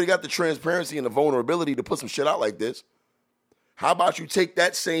 You already got the transparency and the vulnerability to put some shit out like this. How about you take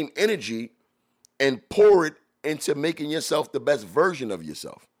that same energy and pour it into making yourself the best version of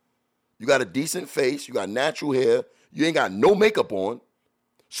yourself? You got a decent face. You got natural hair. You ain't got no makeup on.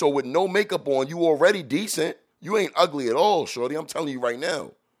 So with no makeup on, you already decent. You ain't ugly at all, shorty. I'm telling you right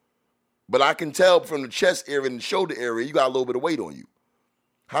now. But I can tell from the chest area and the shoulder area, you got a little bit of weight on you.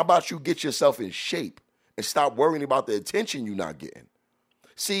 How about you get yourself in shape and stop worrying about the attention you're not getting?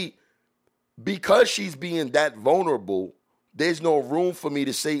 See, because she's being that vulnerable, there's no room for me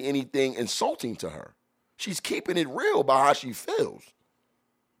to say anything insulting to her. She's keeping it real about how she feels,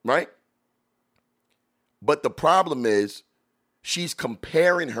 right? But the problem is she's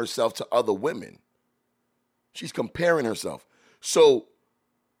comparing herself to other women. She's comparing herself. So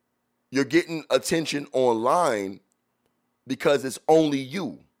you're getting attention online because it's only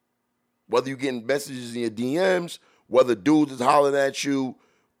you. Whether you're getting messages in your DMs, whether dudes is hollering at you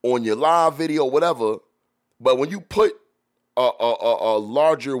on your live video, whatever. But when you put a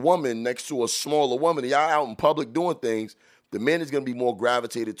larger woman next to a smaller woman, y'all out in public doing things, the man is going to be more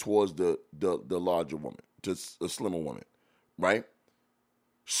gravitated towards the larger woman. to a slimmer woman, right?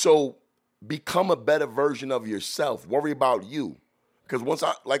 So become a better version of yourself. Worry about you. Because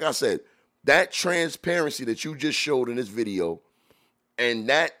like I said, that transparency that you just showed in this video and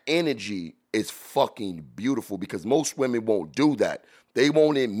that energy is fucking beautiful because most women won't do that. They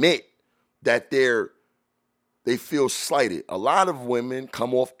won't admit that they feel slighted. A lot of women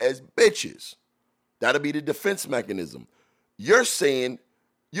come off as bitches. That'll be the defense mechanism. You're saying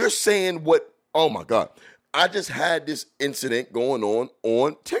what, oh my God. I just had this incident going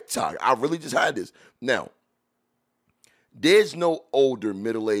on TikTok. I really just had this. Now, there's no older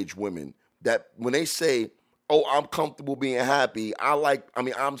middle-aged women that when they say, oh, I'm comfortable being happy.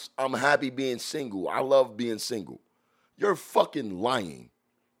 I'm happy being single. I love being single. You're fucking lying.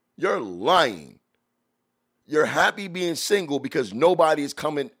 You're lying. You're happy being single because nobody is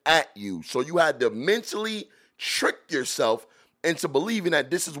coming at you. So you had to mentally trick yourself into believing that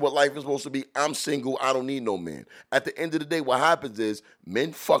this is what life is supposed to be. I'm single. I don't need no man. At the end of the day, what happens is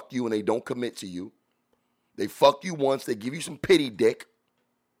men fuck you and they don't commit to you. They fuck you once. They give you some pity dick.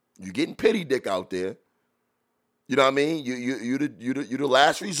 You're getting pity dick out there. You know what I mean? You the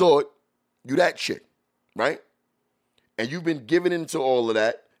last resort. You that chick, right? And you've been giving into all of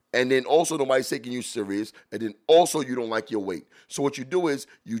that. And then also nobody's taking you serious. And then also you don't like your weight. So what you do is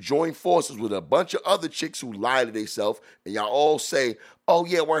you join forces with a bunch of other chicks who lie to themselves. And y'all all say, oh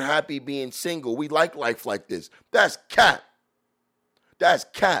yeah, we're happy being single. We like life like this. That's cap. That's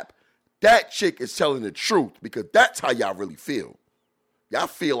cap. That chick is telling the truth because that's how y'all really feel. Y'all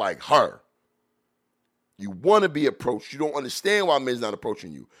feel like her. You want to be approached. You don't understand why men's not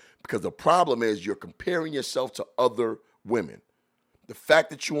approaching you. Because the problem is you're comparing yourself to other women. The fact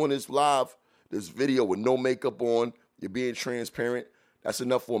that you on this video with no makeup on, you're being transparent, that's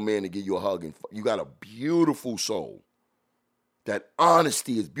enough for a man to give you a hug. And you got a beautiful soul. That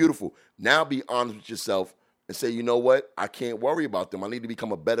honesty is beautiful. Now be honest with yourself and say, you know what? I can't worry about them. I need to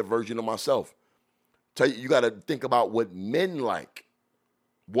become a better version of myself. You got to think about what men like.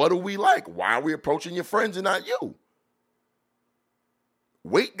 What do we like? Why are we approaching your friends and not you?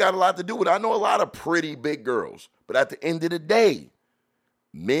 Weight got a lot to do with it. I know a lot of pretty big girls, but at the end of the day,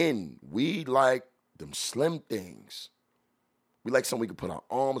 men, we like them slim things. We like something we can put our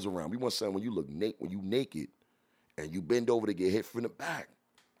arms around. We want something when you look when you naked and you bend over to get hit from the back.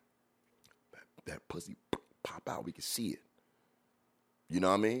 That pussy pop out. We can see it. You know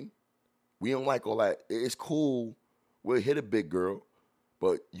what I mean? We don't like all that. It's cool. We'll hit a big girl,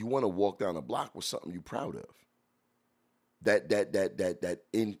 but you want to walk down the block with something you're proud of.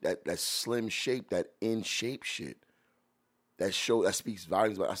 That slim shape, that in shape shit. That speaks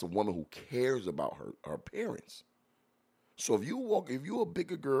volumes about that's a woman who cares about her appearance. So if you're a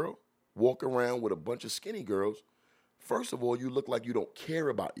bigger girl, walk around with a bunch of skinny girls, first of all, you look like you don't care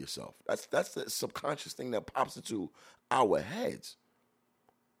about yourself. That's the subconscious thing that pops into our heads.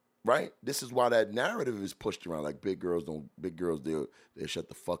 Right? This is why that narrative is pushed around. Like big girls, they'll shut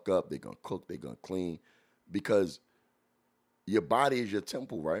the fuck up, they're gonna cook, they're gonna clean. Because your body is your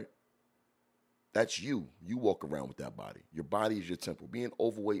temple, right? That's you. You walk around with that body. Your body is your temple. Being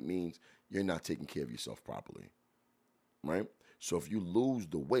overweight means you're not taking care of yourself properly, right? So if you lose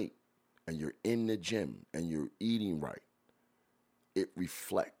the weight and you're in the gym and you're eating right, it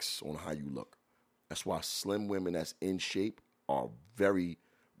reflects on how you look. That's why slim women that's in shape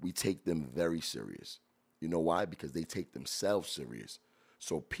we take them very serious. You know why? Because they take themselves serious.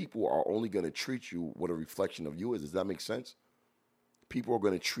 So people are only going to treat you what a reflection of you is. Does that make sense? People are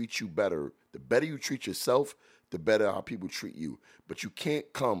going to treat you better. The better you treat yourself, the better how people treat you. But you can't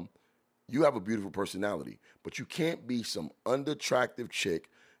you have a beautiful personality, but you can't be some unattractive chick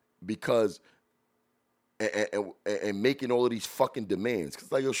because, and making all of these fucking demands.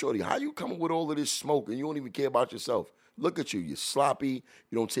 Because like, yo, shorty, how you coming with all of this smoke and you don't even care about yourself? Look at you. You're sloppy.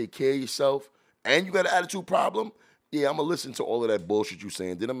 You don't take care of yourself. And you got an attitude problem. Yeah, I'm going to listen to all of that bullshit you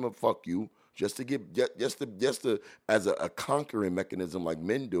saying. Then I'm going to fuck you. Just as a conquering mechanism like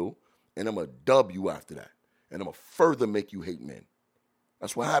men do, and I'm going to dub you after that. And I'm going to further make you hate men.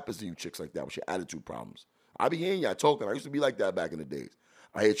 That's what happens to you chicks like that with your attitude problems. I be hearing y'all talking. I used to be like that back in the days.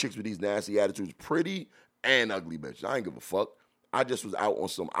 I hear chicks with these nasty attitudes, pretty and ugly bitches. I ain't give a fuck. I just was out on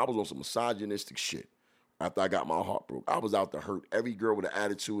some misogynistic shit after I got my heart broke. I was out to hurt every girl with an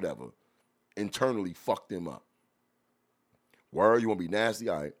attitude ever. Internally fucked them up. Word, you want to be nasty?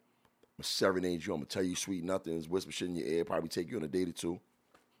 All right. I'm going to serenade you. I'm going to tell you sweet nothings, whisper shit in your ear, probably take you on a date or two.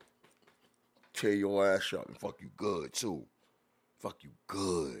 Tear your ass up and fuck you good, too. Fuck you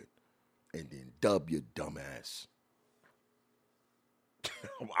good. And then dub your dumb ass.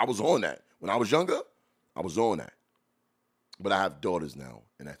 I was on that. When I was younger, I was on that. But I have daughters now,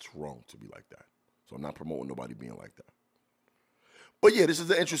 and that's wrong to be like that. So I'm not promoting nobody being like that. But yeah, this is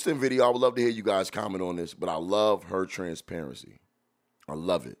an interesting video. I would love to hear you guys comment on this, but I love her transparency. I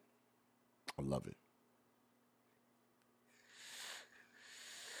love it. I love it.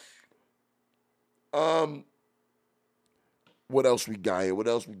 What else we got here? What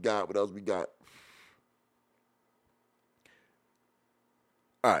else we got?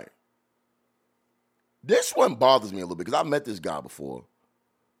 All right. This one bothers me a little bit because I met this guy before.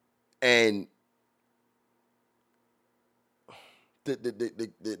 And all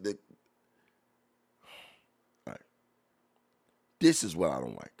right. This is what I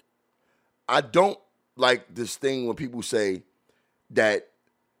don't like. I don't like this thing when people say that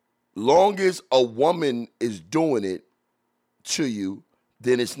long as a woman is doing it to you,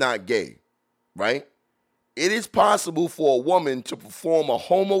 then it's not gay, right? It is possible for a woman to perform a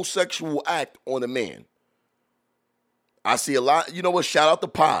homosexual act on a man. I see a lot. You know what? Shout out to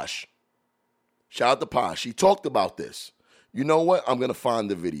Posh. She talked about this. You know what? I'm going to find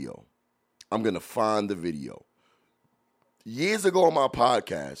the video. Years ago on my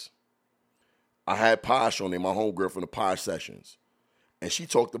podcast, I had Posh on there, my homegirl from the Posh Sessions. And she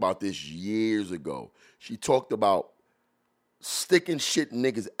talked about this years ago. She talked about sticking shit in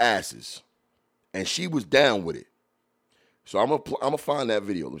niggas' asses. And she was down with it. So I'm gonna find that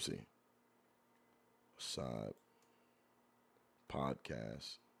video. Let's see. Side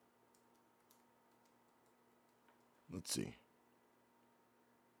podcast. Let's see.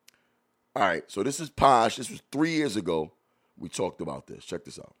 All right, so this is Posh. This was 3 years ago. We talked about this. Check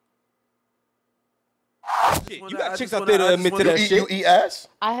this out. You got chicks out there to admit to that shit. You eat ass?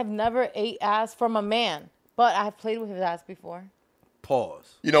 I have never ate ass from a man, but I have played with his ass before.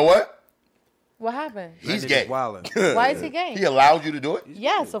 Pause. You know what? What happened? He's gay. Why is he gay? He allowed you to do it?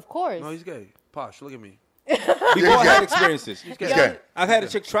 Yes, of course. No, he's gay. Posh, look at me. Before I had experiences. He's gay. I've had a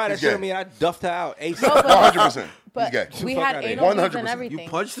chick try that shit on me and I duffed her out. 100%. But He's gay. we had anal beads and everything. You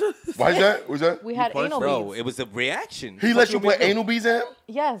punched her? Why is that? What's that? We had anal Bro, beads. it was a reaction. He let you put anal beads in him?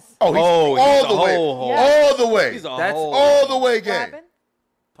 Yes. Oh, he's all the way. All the way. That's all the way gay.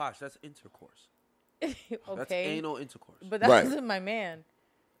 Posh, that's intercourse. Okay. That's anal intercourse. But that wasn't my man.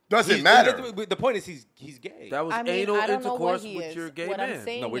 Doesn't matter. The point is he's gay. That was I mean, anal I don't know what intercourse he with is. your gay what man. I'm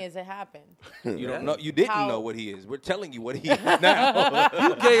saying is it happened. You don't know. You didn't know what he is. We're telling you what he is now.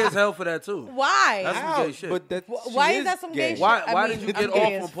 You gay as hell for that too. Why? That's some gay shit. But why is that some gay shit? Why did you get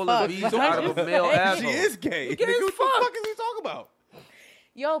off on pulling beads out of a male asshole? She is gay. You gay as What the fuck. fuck is he talking about?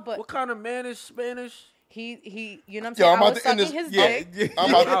 Yo, but what kind of man is Spanish? He, you know what I'm saying? I was sucking his dick. I'm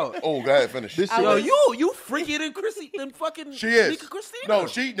about to, oh, go ahead, finish. Yo, you freakier than Chrissy, than fucking she is. Nika Christina. No,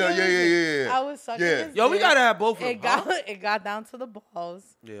 yeah. I was sucking his dick. Yo, we gotta have both of them. It got down to the balls.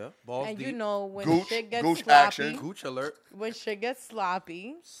 Yeah, balls and deep. you know when Gooch, shit gets gooch sloppy. action. Gooch alert. When shit gets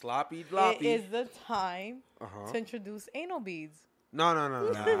sloppy. Sloppy gloppy. It is the time to introduce anal beads. No.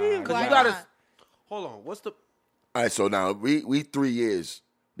 Why You gotta. not? Hold on. What's the? All right, so now we 3 years.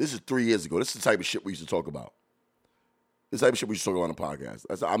 This is 3 years ago. This is the type of shit we used to talk about. This type of shit we used to talk about on the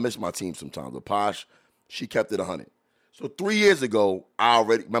podcast. I miss my team sometimes. But Posh, she kept it 100. So 3 years ago,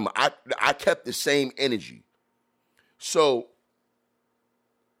 I kept the same energy. So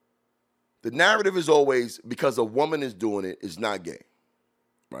the narrative is always because a woman is doing it, it's not gay.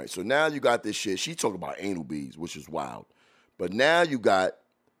 Right? So now you got this shit. She talking about anal beads, which is wild. But now you got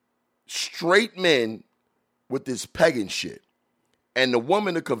straight men with this pegging shit. And the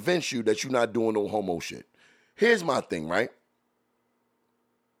woman to convince you that you're not doing no homo shit. Here's my thing, right?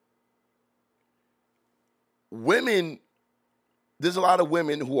 Women, there's a lot of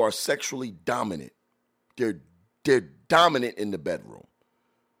women who are sexually dominant. They're dominant in the bedroom.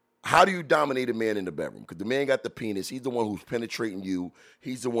 How do you dominate a man in the bedroom? Because the man got the penis. He's the one who's penetrating you.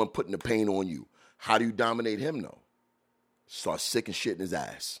 He's the one putting the pain on you. How do you dominate him, though? Start sicking shit in his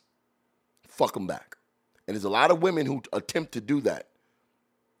ass. Fuck him back. And there's a lot of women who attempt to do that.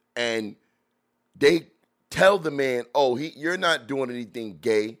 And they tell the man, oh, you're not doing anything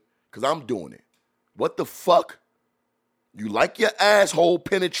gay because I'm doing it. What the fuck? You like your asshole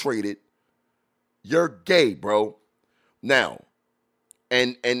penetrated. You're gay, bro. Now,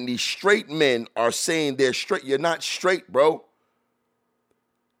 and these straight men are saying they're straight. You're not straight, bro.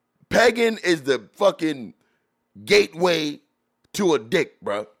 Pegging is the fucking gateway to a dick,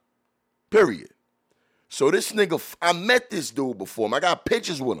 bro. Period. So this nigga, I met this dude before. I got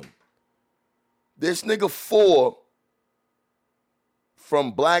pictures with him. This nigga 4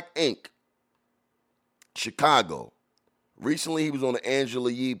 from Black Ink, Chicago. Recently, he was on the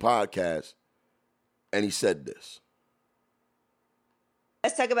Angela Yee podcast, and he said this.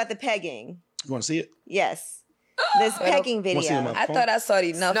 Let's talk about the pegging. You want to see it? Yes. This pecking Wanna see video. my I phone? thought I saw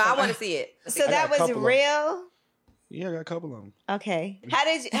enough. No, I want to see it. So I got that a was couple of 'em. real? Yeah, I got a couple of them. Okay. How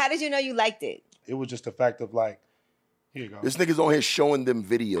did you know you liked it? It was just the fact of like, here you go. This nigga's on here showing them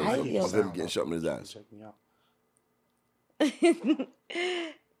videos I of feel him getting shot in his ass. Check me out.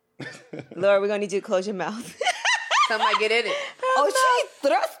 Laura, we're gonna need you to close your mouth. Somebody get in it. Oh, she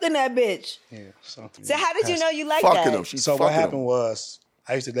thrusting that bitch. Yeah. Something So how did you know you liked Fucking that? him. She's So fucking what happened him. was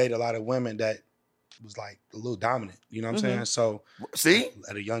I used to date a lot of women that was like a little dominant. You know what I'm saying? So See?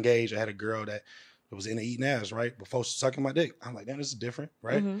 at a young age, I had a girl that was into eating ass, right? Before sucking my dick. I'm like, damn, this is different,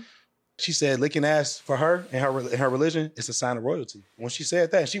 right? She said licking ass for her and her religion is a sign of royalty. When she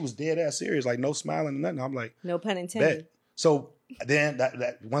said that, she was dead ass serious, like no smiling or nothing. I'm like, No pun intended. bet. So then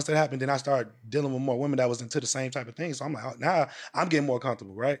that once that happened, then I started dealing with more women that was into the same type of thing. So I'm like, oh, now I'm getting more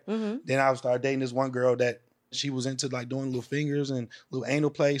comfortable, right? Then I started dating this one girl that she was into like doing little fingers and little anal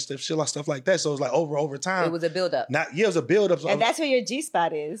play stuff like that. So it was like over time. It was a buildup. It was a buildup. And that's where your G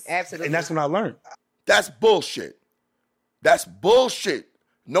spot is. Absolutely. And that's when I learned. That's bullshit. That's bullshit.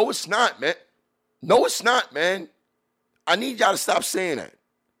 No, it's not, man. No, it's not, man. I need y'all to stop saying that.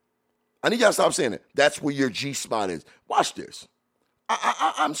 I need y'all to stop saying that. That's where your G spot is. Watch this.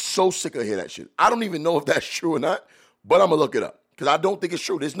 I'm so sick of hearing that shit. I don't even know if that's true or not, but I'm going to look it up because I don't think it's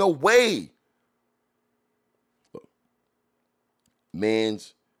true. There's no way. Look.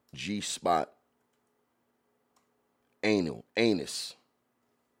 Man's G spot, anus.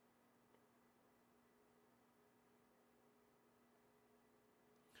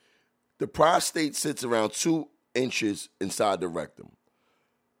 The prostate sits around 2 inches inside the rectum.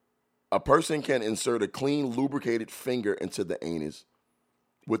 A person can insert a clean, lubricated finger into the anus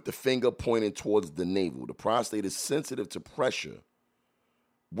with the finger pointing towards the navel. The prostate is sensitive to pressure,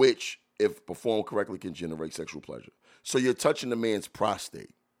 which, if performed correctly, can generate sexual pleasure. So you're touching the man's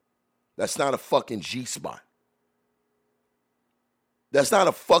prostate. That's not a fucking G-spot. That's not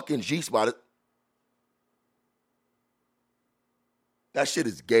a fucking G-spot. That shit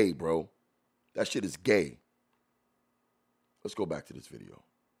is gay, bro. That shit is gay. Let's go back to this video.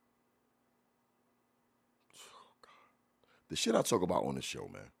 Oh, God. The shit I talk about on this show,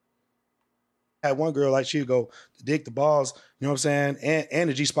 man. I had one girl, like, she'd go the dick, the balls, you know what I'm saying, and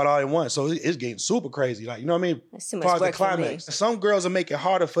the G-spot all in one. So it's getting super crazy. Like, you know what I mean? That's too much As far as work the for me. climax. Some girls will make it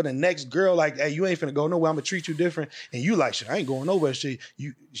harder for the next girl. Like, hey, you ain't finna go nowhere. I'm gonna treat you different. And you like, shit, I ain't going nowhere. Shit,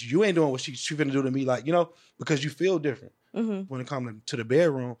 you ain't doing what she finna do to me. Like, you know, because you feel different. When it comes to the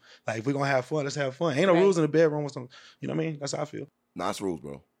bedroom, like, if we're gonna have fun, let's have fun. Ain't no rules in the bedroom or something. You know what I mean? That's how I feel. Nah, it's rules,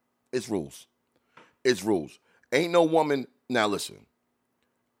 bro. It's rules. It's rules. Ain't no woman. Now listen,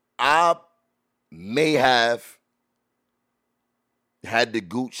 I may have had the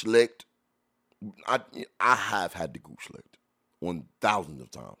gooch licked. I have had the gooch licked on thousands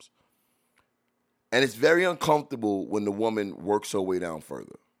of times. And it's very uncomfortable when the woman works her way down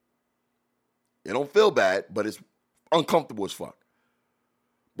further. It don't feel bad, but it's uncomfortable as fuck.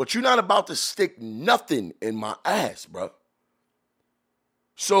 But you're not about to stick nothing in my ass, bro.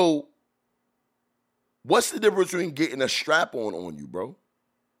 So, what's the difference between getting a strap on you, bro?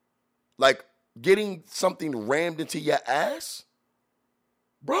 Like, getting something rammed into your ass?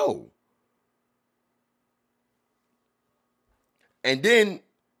 Bro. And then,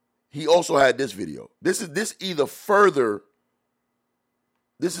 he also had this video. This is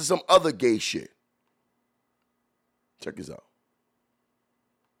some other gay shit. Check this out.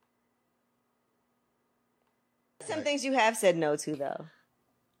 Some things you have said no to, though.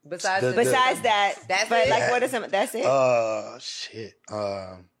 Besides that, that's but it? like, what are some? That's it. Shit.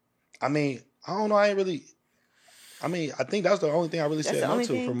 I mean, I don't know. I think that's the only thing I really That's said the no only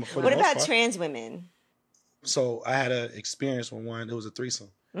to. thing. For the What most about part. trans women? So I had an experience with one. It was a threesome.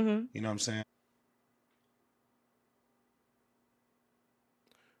 Mm-hmm. You know what I'm saying?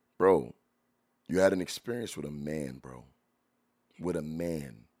 Bro, you had an experience with a man, bro. With a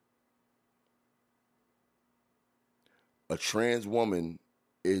man. A trans woman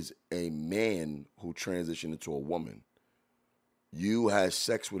is a man who transitioned into a woman. You had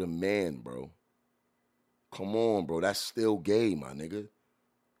sex with a man, bro. Come on, bro. That's still gay, my nigga.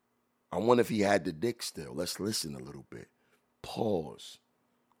 I wonder if he had the dick still. Let's listen a little bit. Pause.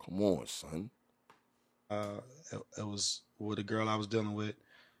 Come on, son. It was with a girl I was dealing with,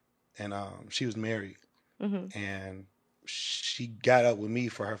 and she was married, and she got up with me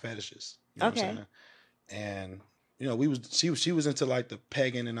for her fetishes. You know what I'm saying? And you know, she was into like the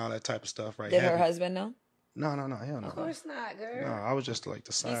pegging and all that type of stuff, right? Did her husband know? No, hell no. Of course not, girl. No, I was just like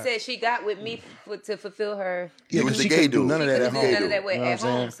the side. He said she got with me to fulfill her. Yeah, because she couldn't do none of that at home. None of that You know at what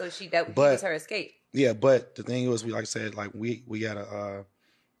I'm home, saying? so that But- was her escape. Yeah, but the thing was, like I said, like we got a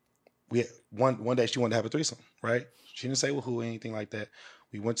one day she wanted to have a threesome, right? She didn't say with who or anything like that.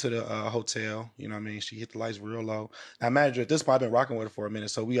 We went to the hotel, you know what I mean? She hit the lights real low. Now, imagine at this point, I've been rocking with her for a minute,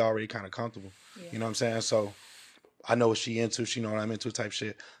 so we already kind of comfortable. Yeah. You know what I'm saying? So I know what she into, she know what I'm into type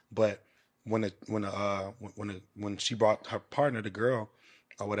shit. But when she brought her partner, the girl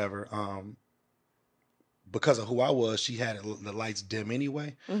or whatever, because of who I was, she had the lights dim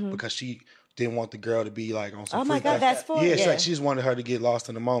anyway because she didn't want the girl to be like on some. Oh my God, that's for yeah. Like, she just wanted her to get lost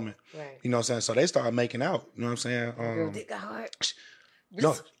in the moment. Right. You know what I'm saying? So they started making out. You know what I'm saying? Girl, dick got hard.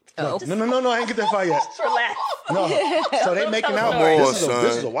 No, I ain't get that far yet. Relax. No, so they making out.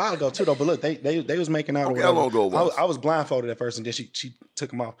 This is a while ago too, though. But look, they was making out. Okay, how long ago was? I was blindfolded at first, and then she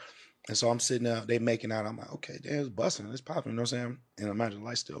took him off, and so I'm sitting there. They making out. I'm like, okay, damn, it's busting, it's popping. You know what I'm saying? And imagine the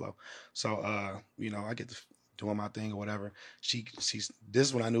lights still low. So I get to doing my thing or whatever. She's this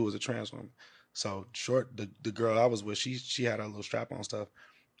is when I knew it was a trans woman. So the girl I was with, she had a little strap on stuff,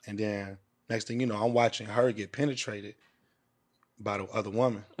 and then next thing you know, I'm watching her get penetrated by the other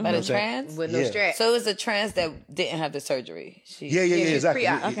woman. By the trans? With no strap. So it was a trans that didn't have the surgery. Yeah, exactly.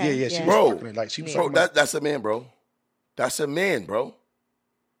 Okay. She was working it. Like she was that's a man, bro. That's a man, bro.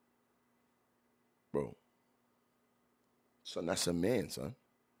 Bro. Son, that's a man, son.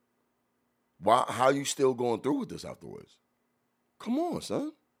 Why? How you still going through with this afterwards? Come on,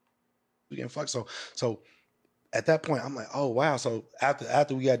 son. We getting fucked. So at that point, I'm like, oh wow. So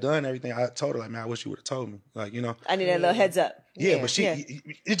after we got done everything, I told her like, man, I wish you would have told me. Like, you know, I need a little heads up. Yeah, but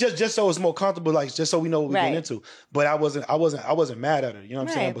it just so it's more comfortable, like just so we know what we're getting into. But I wasn't mad at her. You know what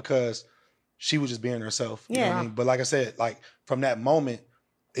I'm saying? Because she was just being herself. You know what I mean? But like I said, like from that moment,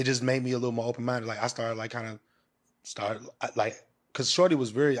 it just made me a little more open minded. Like I started like because Shorty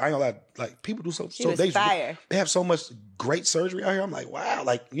was very, I ain't gonna lie, like people do so fire. They have so much great surgery out here. I'm like, wow,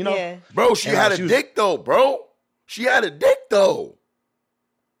 like, you know. Yeah. Bro, she had a dick though, bro. She had a dick though.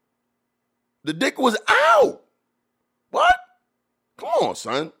 The dick was out. What? Come on,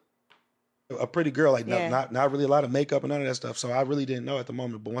 son. A pretty girl, like not really a lot of makeup and none of that stuff. So I really didn't know at the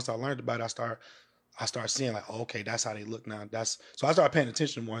moment. But once I learned about it, I started seeing like, oh, okay, that's how they look now. So I started paying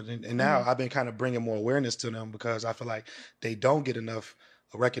attention more, and now I've been kind of bringing more awareness to them because I feel like they don't get enough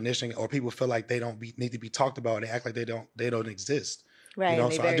recognition, or people feel like they don't need to be talked about. They act like they don't exist. Right. You know,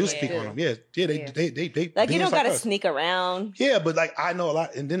 so I do speak on them. Yeah. They like you don't gotta sneak around. Yeah, but like I know a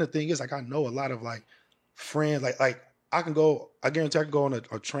lot, and then the thing is, like I know a lot of like friends, like I guarantee I can go on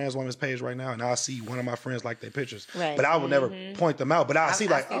a trans woman's page right now and I'll see one of my friends like their pictures. Right. But I will never point them out. But I'll see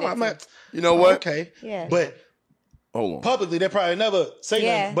like, oh, I'm at, you know what? Okay. Yeah. But hold on. Publicly, they probably never say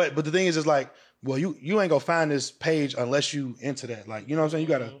nothing. But the thing is like, well, you ain't gonna find this page unless you into that. Like, you know what I'm saying? You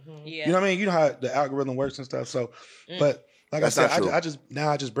gotta, you know what I mean? You know how the algorithm works and stuff. So, but like That's I said, not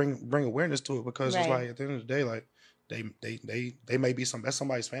I just bring awareness to it because it's like at the end of the day, like they may be that's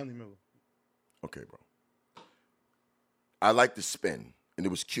somebody's family member. Okay, bro. I like the spin, and it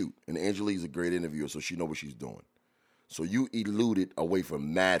was cute. And Angelique's a great interviewer, so she know what she's doing. So you eluded away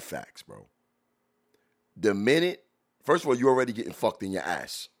from mad facts, bro. The minute, first of all, you're already getting fucked in your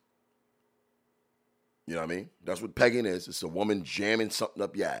ass. You know what I mean? That's what pegging is. It's a woman jamming something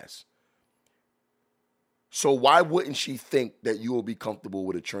up your ass. So why wouldn't she think that you will be comfortable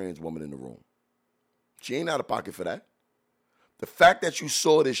with a trans woman in the room? She ain't out of pocket for that. The fact that you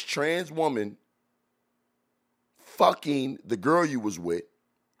saw this trans woman fucking the girl you was with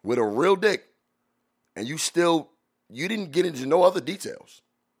a real dick, and you didn't get into no other details.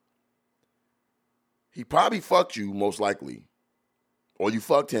 He probably fucked you, most likely, or you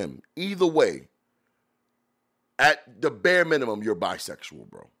fucked him. Either way, at the bare minimum, you're bisexual,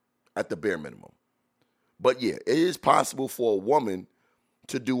 bro. At the bare minimum. But yeah, it is possible for a woman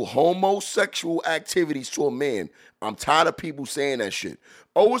to do homosexual activities to a man. I'm tired of people saying that shit.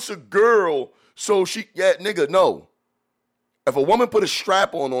 Oh, it's a girl, so nigga, no. If a woman put a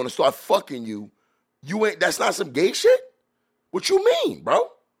strap on and start fucking you ain't, that's not some gay shit? What you mean, bro?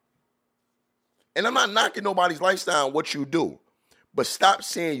 And I'm not knocking nobody's lifestyle and what you do, but stop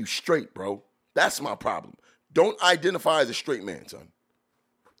saying you straight, bro. That's my problem. Don't identify as a straight man, son.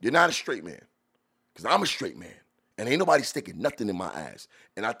 You're not a straight man, because I'm a straight man, and ain't nobody sticking nothing in my ass.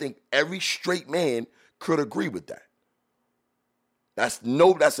 And I think every straight man could agree with that. That's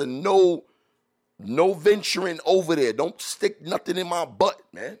a no venturing over there. Don't stick nothing in my butt,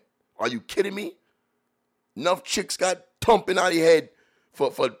 man. Are you kidding me? Enough chicks got thumping out of your head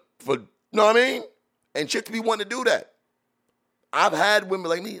for you know what I mean? And chicks be wanting to do that. I've had women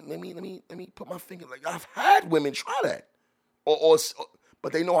like me. Let me put my finger. Like I've had women try that,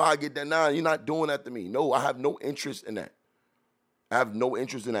 but they know how I get that. Nah, you're not doing that to me. No, I have no interest in that. I have no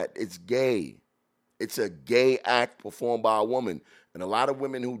interest in that. It's gay. It's a gay act performed by a woman. And a lot of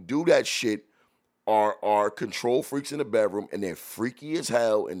women who do that shit are control freaks in the bedroom, and they're freaky as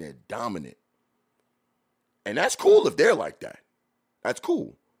hell, and they're dominant. And that's cool if they're like that. That's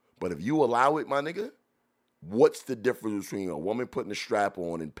cool. But if you allow it, my nigga, what's the difference between a woman putting a strap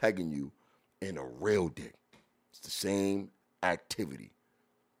on and pegging you and a real dick? It's the same activity.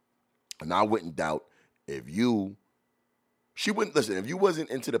 And I wouldn't doubt if you wasn't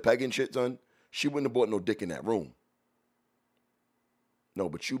into the pegging shit, son, she wouldn't have bought no dick in that room. No,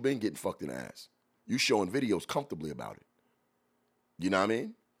 but you been getting fucked in the ass. You showing videos comfortably about it. You know what I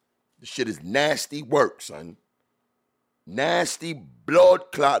mean? The shit is nasty work, son. Nasty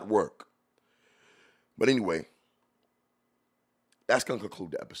blood clot work. But anyway, that's going to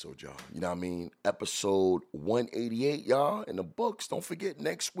conclude the episode, y'all. You know what I mean? Episode 188, y'all, in the books. Don't forget,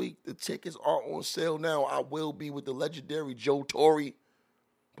 next week, the tickets are on sale now. I will be with the legendary Joe Torre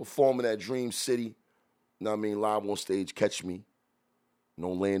performing at Dream City. You know what I mean? Live on stage. Catch me. In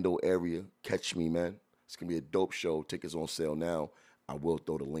Orlando area. Catch me, man. It's going to be a dope show. Tickets on sale now. I will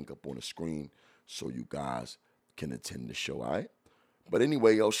throw the link up on the screen so you guys can attend the show, all right? But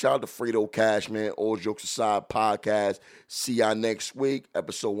anyway, yo, shout out to Fredo Cash, man. All Jokes Aside podcast. See y'all next week.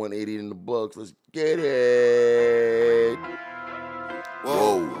 Episode 180 in the books. Let's get it.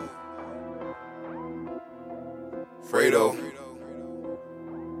 Whoa. Fredo.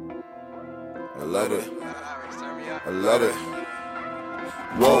 I love it. I love it.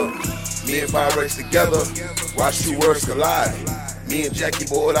 Whoa. Me and Pyrex together. Watch two words collide. Me and Jackie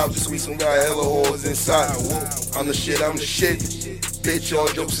bored out the sweet, some got hella holes inside. I'm the shit. Bitch, all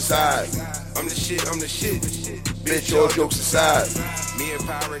jokes aside. I'm the shit. Bitch, all jokes aside. Me and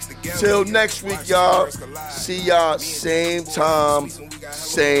Pyrex together. Till next week, y'all. See y'all same time,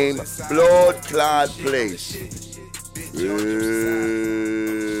 same blood clot place. Yeah.